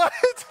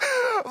 what?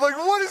 I'm like,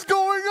 what is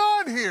going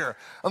on here?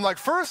 I'm like,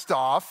 first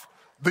off,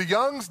 the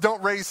Youngs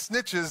don't raise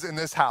snitches in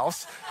this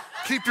house.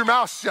 Keep your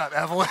mouth shut,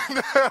 Evelyn.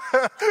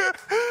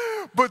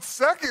 But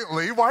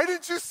secondly, why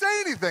didn't you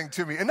say anything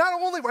to me? And not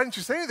only why didn't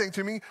you say anything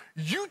to me,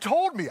 you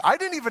told me. I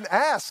didn't even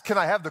ask, "Can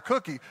I have the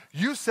cookie?"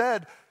 You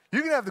said,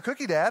 "You can have the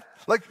cookie, Dad."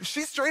 Like,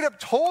 she straight up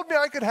told me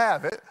I could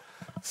have it,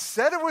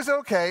 said it was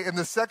okay, and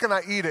the second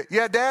I eat it,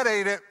 "Yeah, Dad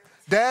ate it.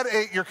 Dad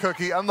ate your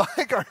cookie." I'm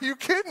like, are you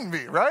kidding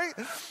me, right?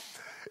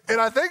 And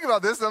I think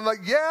about this, and I'm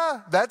like,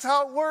 yeah, that's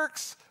how it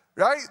works,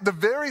 right? The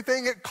very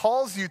thing it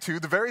calls you to,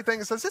 the very thing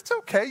it says, it's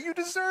okay, you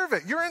deserve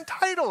it. You're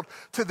entitled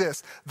to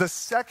this. The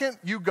second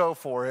you go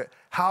for it,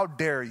 how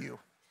dare you?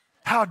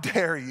 How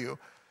dare you?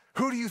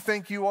 Who do you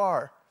think you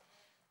are?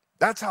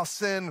 That's how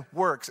sin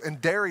works.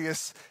 And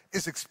Darius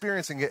is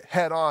experiencing it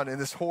head on in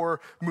this horror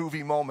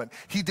movie moment.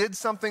 He did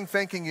something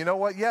thinking, you know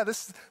what? Yeah,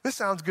 this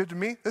sounds good to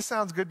me. This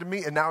sounds good to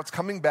me. And now it's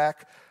coming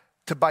back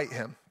to bite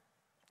him.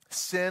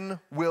 Sin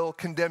will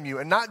condemn you.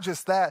 And not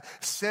just that,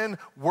 sin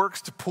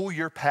works to pull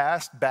your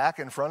past back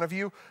in front of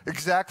you.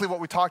 Exactly what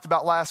we talked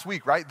about last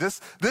week, right? This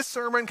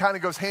sermon kind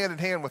of goes hand in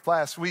hand with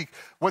last week.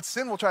 What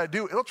sin will try to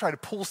do, it'll try to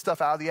pull stuff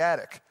out of the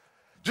attic.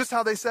 Just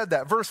how they said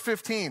that. Verse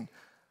 15.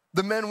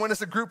 The men went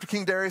as a group to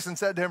King Darius and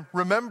said to him,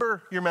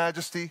 "Remember, your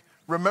majesty,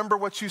 remember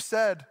what you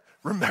said.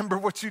 Remember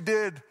what you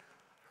did.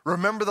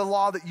 Remember the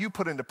law that you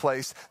put into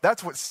place."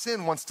 That's what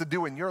sin wants to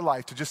do in your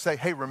life, to just say,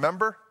 hey,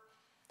 remember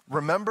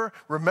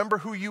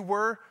who you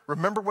were.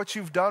 Remember what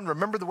you've done.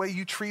 Remember the way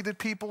you treated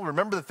people.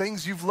 Remember the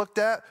things you've looked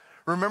at.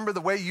 Remember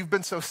the way you've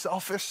been so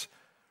selfish.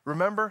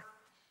 Remember?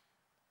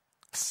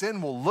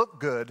 Sin will look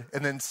good,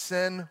 and then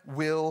sin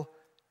will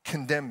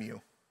condemn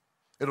you.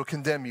 It'll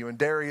condemn you. And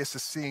Darius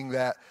is seeing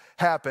that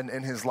happen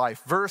in his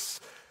life. Verse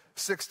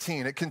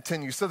 16, it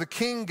continues. So the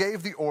king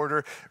gave the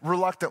order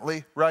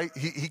reluctantly, right?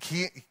 He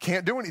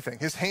can't do anything.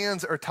 His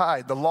hands are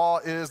tied. The law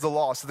is the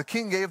law. So the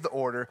king gave the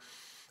order,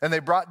 and they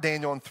brought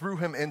Daniel and threw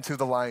him into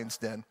the lion's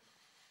den.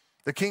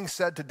 The king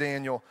said to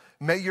Daniel,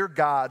 "May your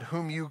God,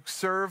 whom you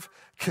serve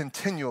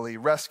continually,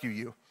 rescue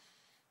you."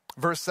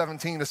 Verse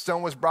 17, a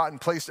stone was brought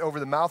and placed over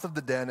the mouth of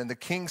the den, and the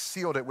king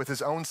sealed it with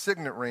his own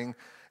signet ring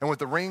and with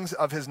the rings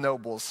of his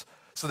nobles,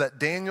 so that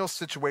Daniel's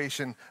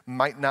situation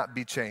might not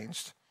be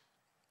changed.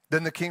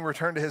 Then the king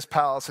returned to his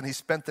palace, and he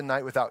spent the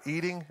night without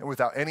eating and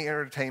without any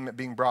entertainment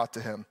being brought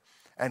to him.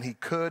 And he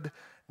could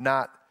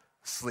not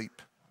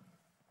sleep.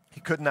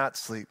 He could not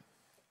sleep.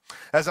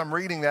 As I'm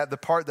reading that, the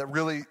part that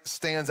really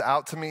stands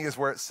out to me is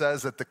where it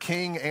says that the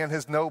king and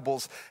his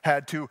nobles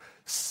had to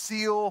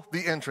seal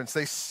the entrance.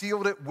 They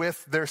sealed it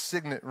with their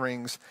signet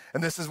rings.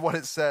 And this is what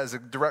it says, a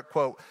direct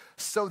quote,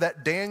 so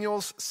that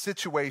Daniel's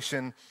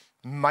situation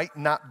might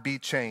not be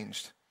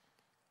changed.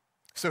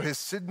 So his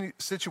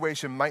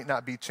situation might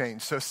not be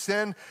changed. So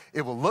sin,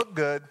 it will look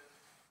good.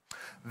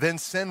 Then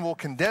sin will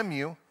condemn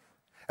you.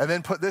 And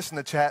then put this in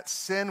the chat,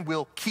 sin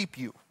will keep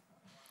you.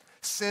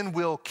 Sin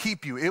will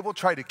keep you. It will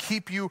try to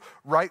keep you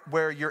right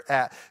where you're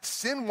at.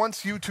 Sin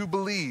wants you to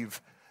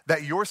believe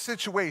that your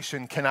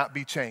situation cannot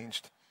be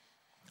changed.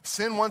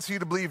 Sin wants you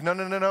to believe,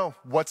 no.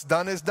 What's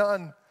done is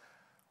done.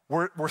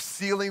 We're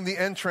sealing the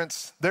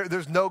entrance.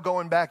 There's no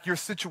going back. Your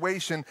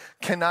situation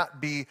cannot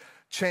be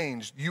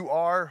changed. You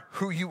are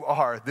who you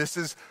are. This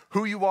is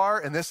who you are,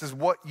 and this is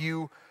what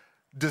you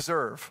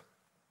deserve.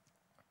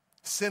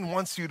 Sin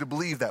wants you to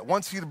believe that,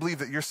 wants you to believe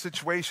that your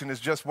situation is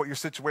just what your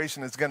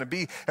situation is going to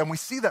be. And we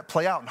see that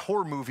play out in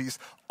horror movies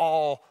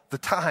all the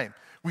time.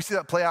 We see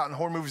that play out in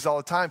horror movies all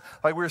the time.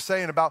 Like we were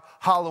saying about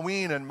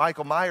Halloween and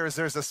Michael Myers,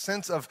 there's a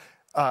sense of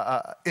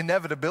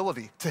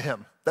inevitability to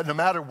him. That no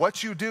matter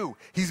what you do,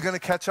 he's going to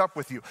catch up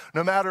with you.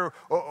 No matter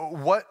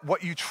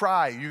what you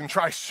try, you can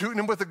try shooting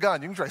him with a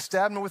gun. You can try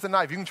stabbing him with a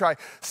knife. You can try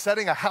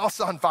setting a house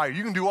on fire.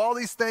 You can do all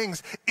these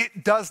things.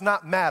 It does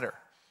not matter.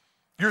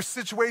 Your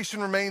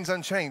situation remains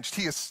unchanged.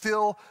 He is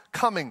still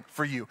coming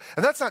for you.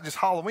 And that's not just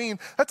Halloween.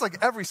 That's like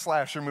every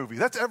slasher movie.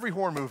 That's every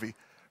horror movie.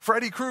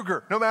 Freddy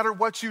Krueger, no matter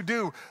what you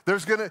do,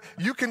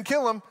 you can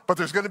kill him, but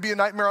there's going to be a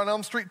Nightmare on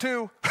Elm Street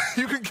 2.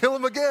 You can kill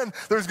him again.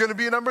 There's going to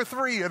be a number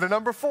 3 and a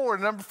number 4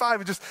 and a number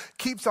 5. It just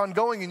keeps on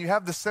going, and you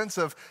have the sense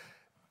of,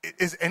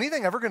 is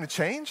anything ever going to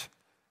change?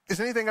 Is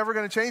anything ever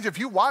going to change? If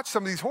you watch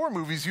some of these horror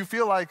movies, you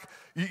feel like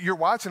you're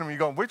watching them and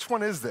you're going, which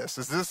one is this?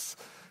 Is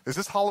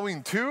this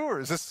Halloween 2 or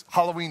is this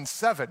Halloween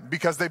 7?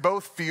 Because they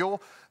both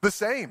feel the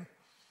same.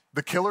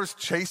 The killer's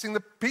chasing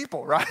the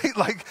people, right?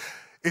 Like,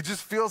 it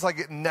just feels like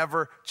it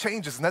never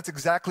changes. And that's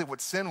exactly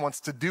what sin wants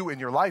to do in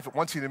your life. It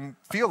wants you to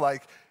feel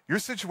like your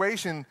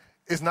situation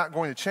is not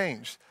going to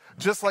change.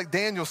 Just like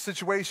Daniel's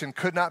situation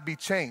could not be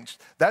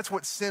changed. That's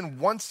what sin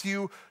wants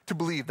you to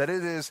believe, that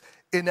it is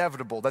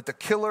inevitable, that the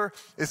killer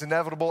is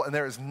inevitable and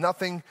there is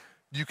nothing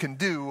you can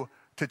do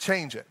to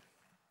change it.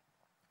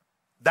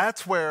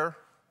 That's where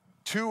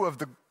two of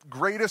the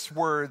greatest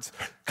words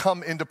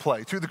come into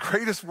play. Two of the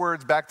greatest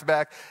words back to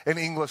back in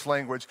English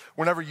language.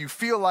 Whenever you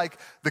feel like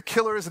the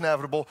killer is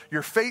inevitable,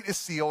 your fate is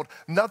sealed,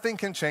 nothing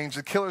can change,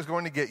 the killer is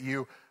going to get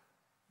you,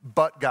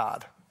 but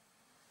God.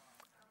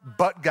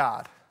 But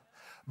God.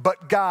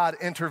 But God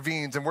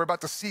intervenes, and we're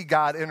about to see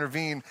God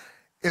intervene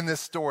in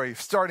this story,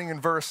 starting in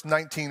verse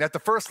 19. At the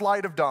first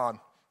light of dawn,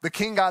 the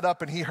king got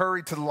up and he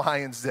hurried to the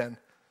lion's den.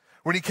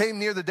 When he came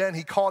near the den,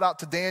 he called out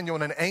to Daniel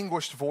in an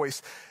anguished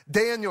voice,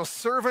 "Daniel,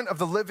 servant of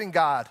the living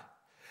God,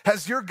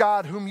 has your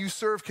God, whom you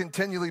serve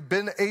continually,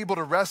 been able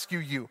to rescue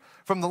you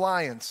from the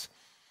lions?"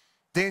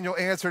 Daniel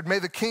answered, "May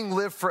the king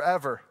live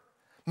forever.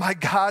 My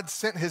God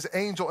sent his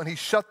angel and he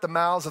shut the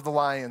mouths of the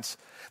lions.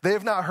 They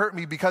have not hurt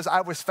me because I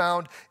was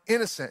found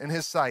innocent in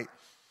his sight,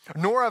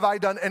 nor have I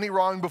done any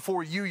wrong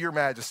before you, your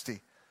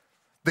majesty."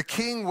 The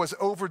king was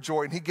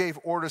overjoyed and he gave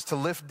orders to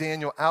lift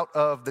Daniel out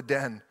of the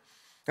den.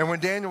 And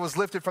when Daniel was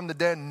lifted from the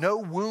den, no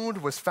wound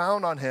was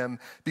found on him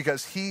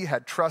because he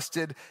had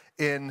trusted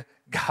in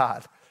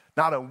God.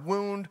 Not a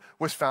wound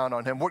was found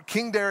on him. What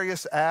King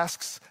Darius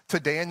asks to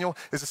Daniel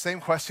is the same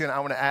question I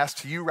want to ask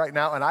to you right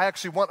now, and I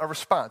actually want a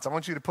response. I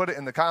want you to put it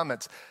in the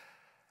comments.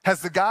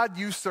 Has the God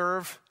you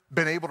serve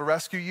been able to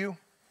rescue you?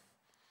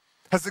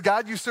 Has the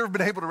God you serve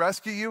been able to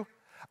rescue you?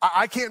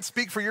 I can't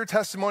speak for your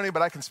testimony,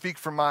 but I can speak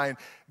for mine.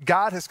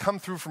 God has come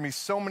through for me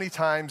so many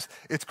times,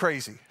 it's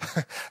crazy.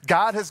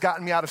 God has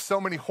gotten me out of so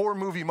many horror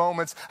movie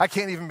moments, I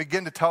can't even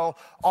begin to tell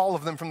all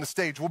of them from the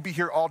stage. We'll be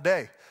here all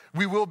day.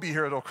 We will be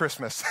here until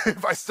Christmas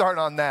if I start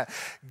on that.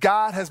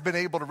 God has been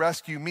able to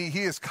rescue me.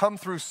 He has come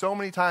through so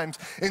many times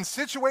in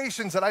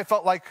situations that I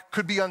felt like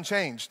could be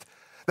unchanged.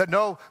 That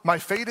no, my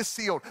fate is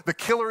sealed. The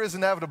killer is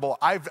inevitable.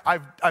 I've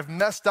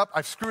messed up.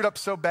 I've screwed up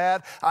so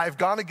bad. I've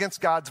gone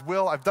against God's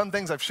will. I've done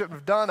things I shouldn't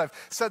have done. I've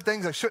said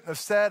things I shouldn't have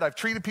said. I've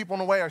treated people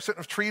in a way I shouldn't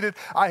have treated.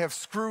 I have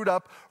screwed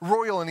up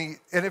royally.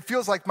 And it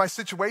feels like my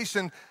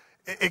situation,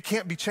 it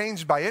can't be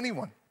changed by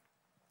anyone.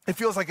 It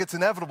feels like it's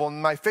inevitable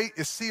and my fate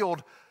is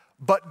sealed,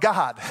 but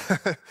God.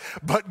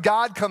 But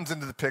God comes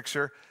into the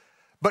picture.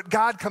 But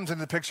God comes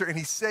into the picture and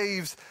he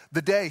saves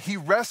the day. He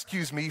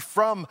rescues me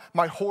from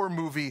my horror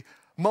movie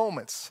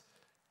moments.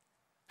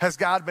 Has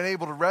God been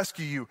able to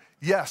rescue you?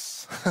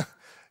 Yes.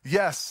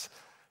 Yes.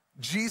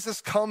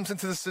 Jesus comes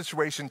into the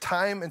situation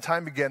time and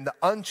time again, the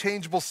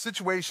unchangeable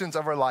situations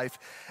of our life,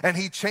 and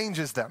he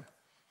changes them.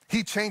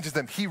 He changes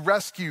them. He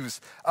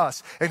rescues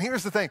us. And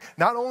here's the thing.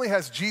 Not only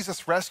has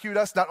Jesus rescued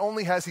us, not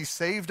only has he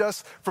saved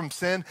us from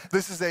sin,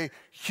 this is a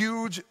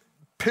huge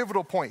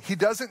pivotal point. He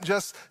doesn't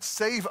just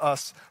save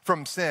us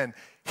from sin.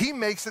 He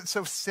makes it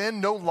so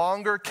sin no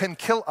longer can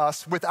kill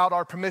us without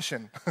our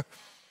permission.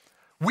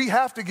 We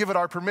have to give it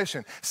our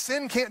permission.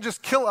 Sin can't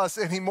just kill us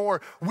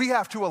anymore. We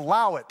have to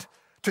allow it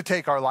to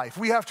take our life.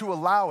 We have to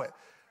allow it.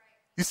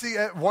 You see,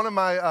 one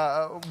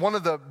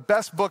of the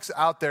best books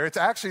out there, it's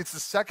the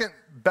second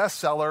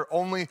bestseller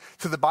only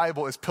to the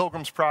Bible, is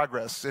Pilgrim's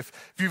Progress. If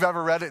you've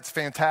ever read it, it's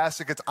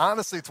fantastic. It's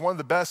one of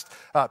the best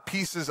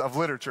pieces of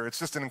literature. It's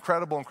just an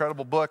incredible,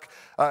 incredible book.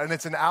 And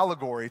it's an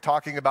allegory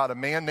talking about a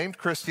man named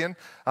Christian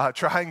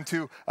trying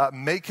to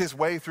make his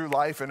way through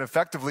life and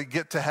effectively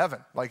get to heaven.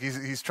 Like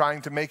he's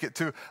trying to make it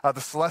to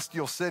the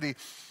celestial city.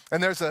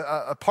 And there's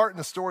a part in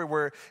the story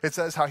where it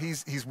says how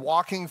he's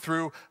walking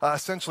through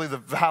essentially the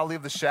valley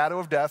of the shadow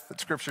of death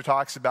that Scripture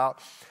talks about.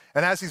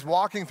 And as he's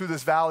walking through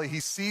this valley, he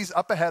sees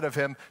up ahead of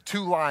him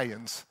 2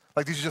 lions,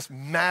 like these just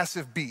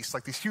massive beasts,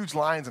 like these huge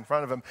lions in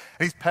front of him,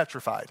 and he's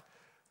petrified.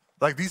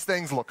 Like these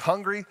things look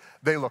hungry,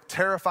 they look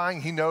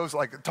terrifying. He knows,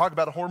 like, talk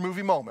about a horror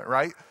movie moment,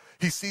 right?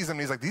 He sees them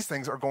and he's like, these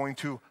things are going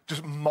to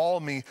just maul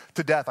me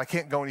to death. I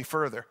can't go any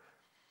further.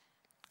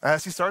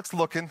 As he starts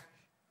looking,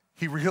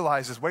 he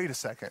realizes, wait a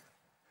second.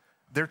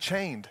 They're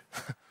chained.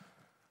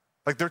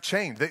 Like they're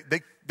chained.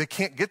 They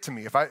can't get to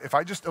me. If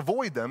I just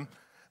avoid them,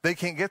 They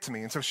can't get to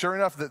me. And so sure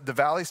enough, the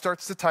valley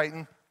starts to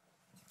tighten,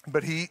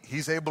 but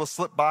he's able to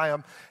slip by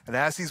them. And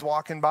as he's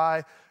walking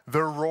by,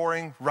 they're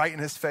roaring right in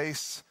his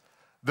face.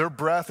 Their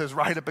breath is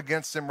right up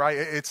against him, right?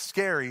 It's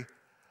scary,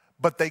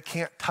 but they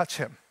can't touch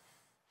him.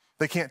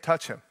 They can't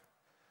touch him.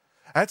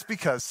 That's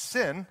because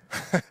sin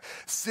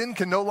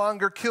can no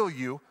longer kill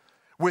you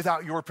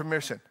without your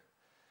permission.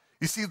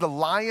 You see, the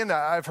lion,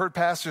 I've heard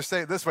pastors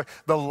say it this way,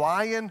 the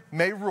lion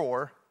may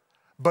roar,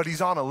 but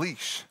he's on a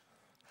leash.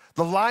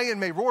 The lion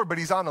may roar, but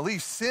he's on a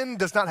leash. Sin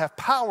does not have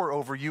power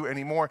over you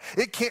anymore.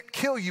 It can't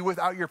kill you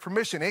without your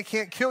permission. It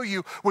can't kill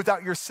you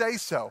without your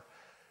say-so.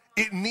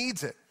 It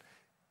needs it.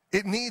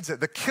 It needs it.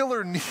 The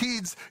killer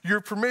needs your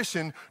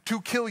permission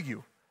to kill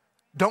you.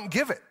 Don't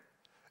give it.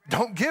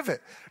 Don't give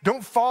it.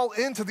 Don't fall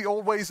into the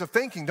old ways of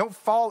thinking. Don't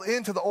fall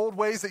into the old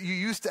ways that you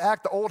used to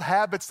act, the old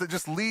habits that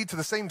just lead to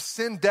the same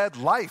sin-dead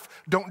life.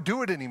 Don't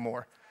do it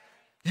anymore.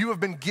 You have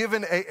been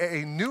given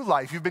a new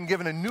life. You've been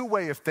given a new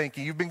way of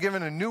thinking. You've been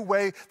given a new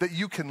way that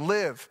you can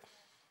live.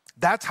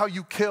 That's how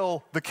you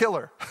kill the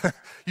killer.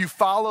 You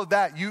follow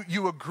that.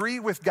 You agree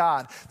with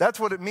God. That's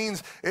what it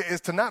means,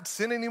 is to not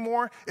sin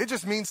anymore. It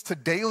just means to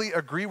daily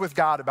agree with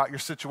God about your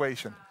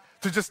situation.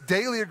 To just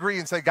daily agree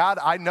and say, God,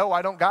 I know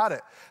I don't got it.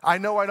 I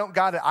know I don't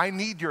got it. I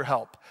need your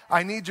help.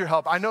 I need your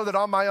help. I know that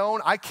on my own,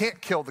 I can't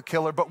kill the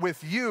killer, but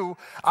with you,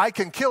 I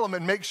can kill him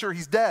and make sure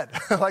he's dead.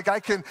 Like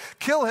I can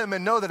kill him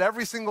and know that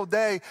every single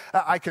day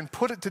I can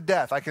put it to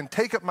death. I can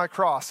take up my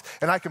cross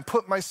and I can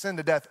put my sin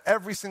to death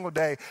every single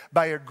day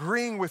by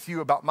agreeing with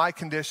you about my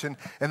condition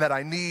and that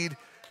I need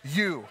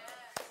you.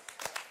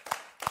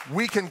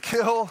 We can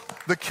kill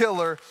the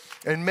killer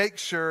and make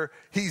sure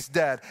he's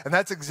dead. And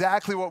that's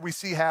exactly what we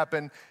see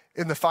happen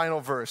in the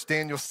final verse,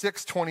 Daniel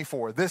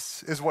 6:24.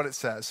 This is what it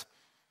says.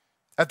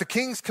 At the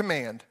king's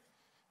command,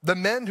 the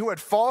men who had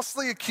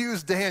falsely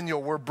accused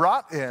Daniel were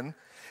brought in,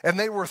 and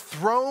they were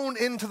thrown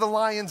into the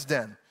lion's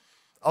den,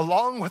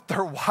 along with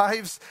their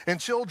wives and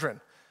children.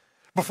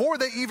 Before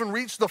they even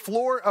reached the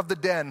floor of the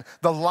den,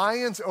 the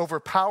lions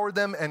overpowered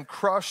them and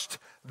crushed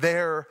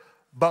their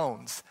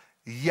bones.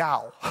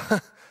 Yow.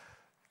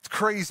 It's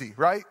crazy,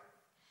 right?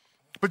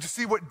 But you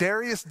see what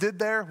Darius did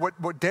there?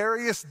 What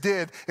Darius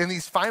did in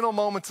these final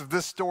moments of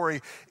this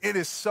story, it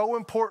is so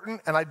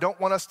important, and I don't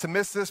want us to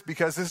miss this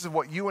because this is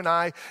what you and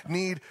I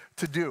need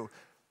to do.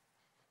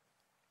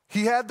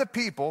 He had the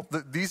people,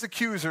 these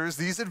accusers,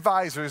 these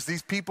advisors,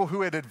 these people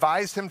who had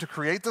advised him to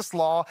create this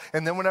law,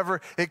 and then whenever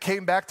it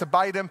came back to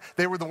bite him,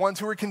 they were the ones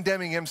who were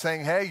condemning him,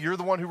 saying, hey, you're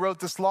the one who wrote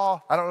this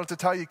law. I don't know what to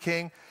tell you,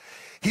 king.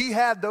 He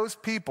had those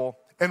people,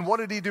 and what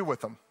did he do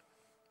with them?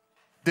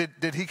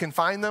 Did he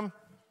confine them?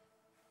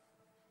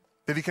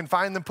 Did he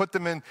confine them, put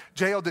them in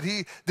jail? Did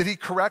he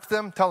correct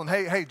them, tell them,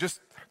 hey,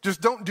 just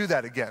don't do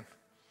that again?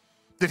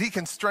 Did he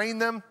constrain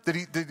them? Did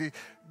he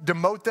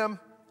demote them?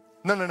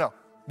 No.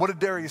 What did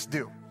Darius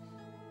do?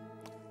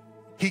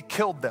 He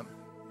killed them.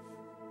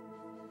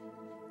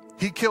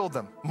 He killed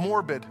them.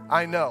 Morbid,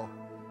 I know,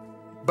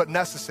 but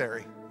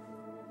necessary.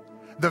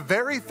 The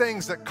very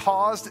things that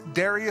caused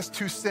Darius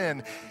to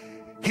sin,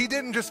 he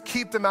didn't just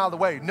keep them out of the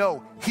way.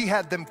 No, he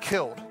had them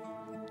killed.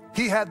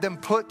 He had them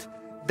put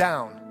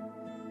down.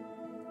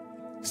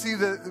 See,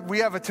 we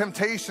have a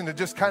temptation to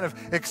just kind of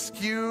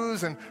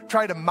excuse and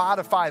try to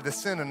modify the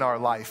sin in our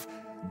life.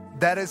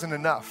 That isn't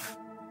enough.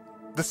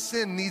 The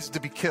sin needs to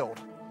be killed.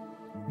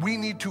 We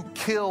need to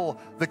kill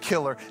the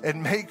killer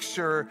and make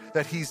sure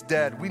that he's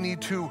dead. We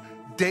need to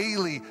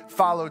daily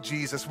follow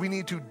Jesus. We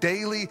need to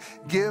daily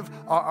give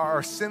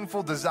our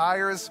sinful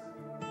desires,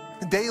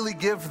 daily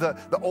give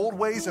the old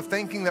ways of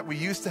thinking that we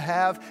used to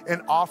have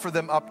and offer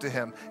them up to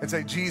him and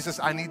say, Jesus,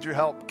 I need your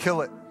help. Kill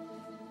it.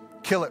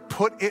 Kill it.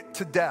 Put it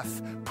to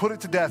death. Put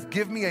it to death.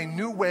 Give me a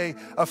new way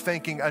of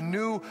thinking, a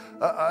new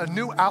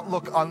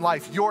outlook on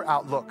life, your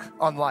outlook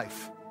on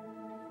life.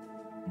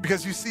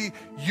 Because you see,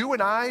 you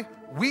and I,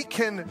 we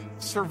can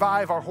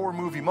survive our horror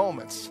movie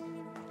moments.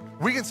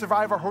 We can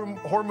survive our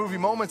horror movie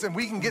moments and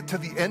we can get to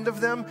the end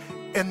of them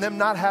and them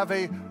not have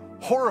a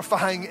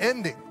horrifying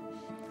ending.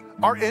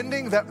 Our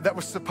ending that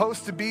was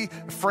supposed to be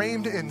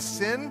framed in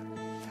sin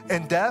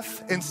and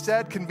death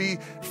instead can be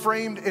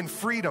framed in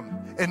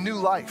freedom and new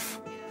life.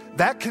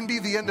 That can be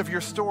the end of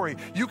your story.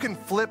 You can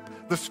flip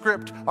the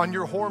script on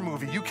your horror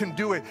movie. You can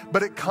do it,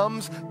 but it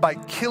comes by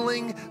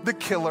killing the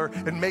killer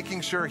and making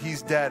sure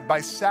he's dead,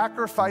 by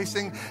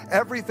sacrificing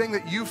everything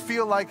that you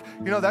feel like,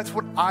 that's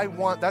what I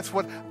want. That's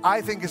what I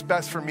think is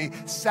best for me.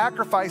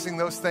 Sacrificing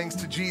those things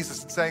to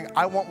Jesus and saying,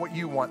 I want what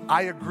you want.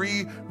 I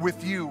agree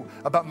with you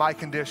about my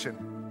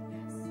condition.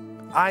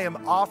 I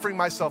am offering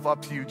myself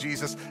up to you,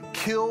 Jesus.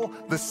 Kill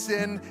the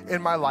sin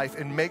in my life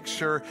and make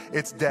sure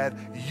it's dead.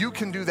 You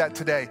can do that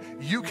today.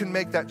 You can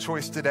make that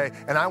choice today.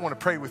 And I want to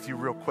pray with you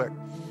real quick.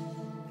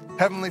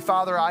 Heavenly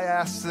Father, I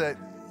ask that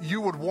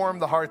you would warm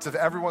the hearts of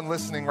everyone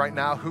listening right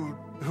now who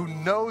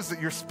knows that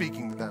you're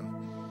speaking to them.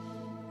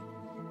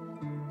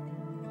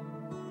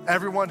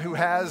 Everyone who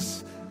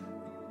has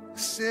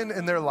sin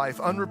in their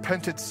life,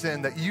 unrepented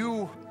sin that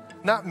you,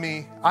 not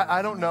me,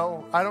 I don't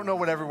know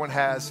what everyone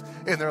has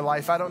in their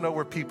life. I don't know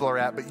where people are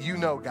at, but you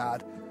know,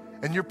 God.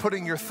 And you're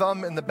putting your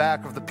thumb in the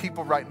back of the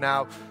people right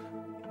now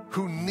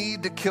who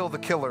need to kill the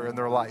killer in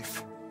their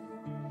life.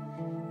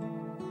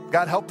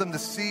 God, help them to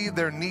see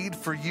their need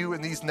for you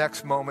in these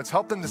next moments.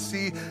 Help them to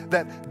see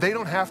that they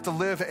don't have to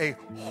live a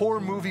horror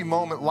movie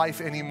moment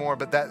life anymore,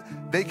 but that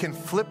they can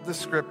flip the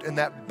script and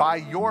that by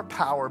your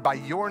power, by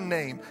your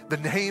name, the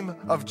name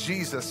of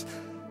Jesus,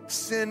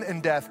 sin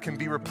and death can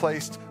be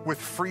replaced with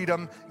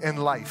freedom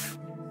and life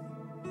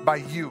by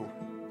you.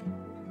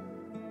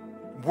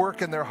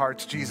 Work in their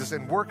hearts, Jesus,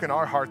 and work in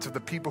our hearts of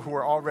the people who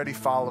are already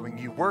following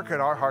you. Work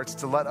in our hearts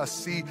to let us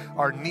see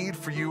our need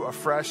for you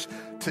afresh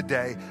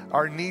today,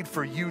 our need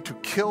for you to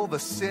kill the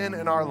sin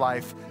in our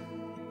life,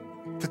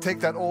 to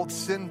take that old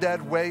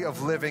sin-dead way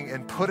of living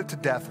and put it to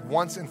death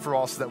once and for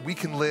all so that we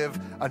can live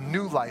a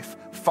new life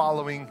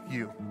following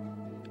you.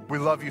 We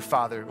love you,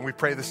 Father, and we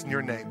pray this in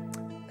your name.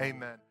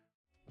 Amen.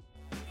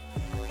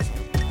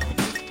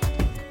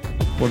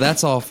 Well,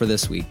 that's all for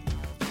this week.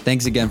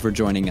 Thanks again for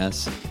joining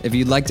us. If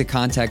you'd like to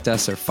contact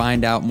us or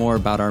find out more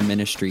about our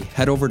ministry,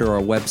 head over to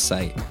our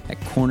website at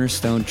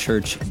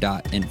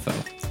cornerstonechurch.info.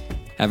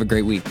 Have a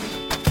great week.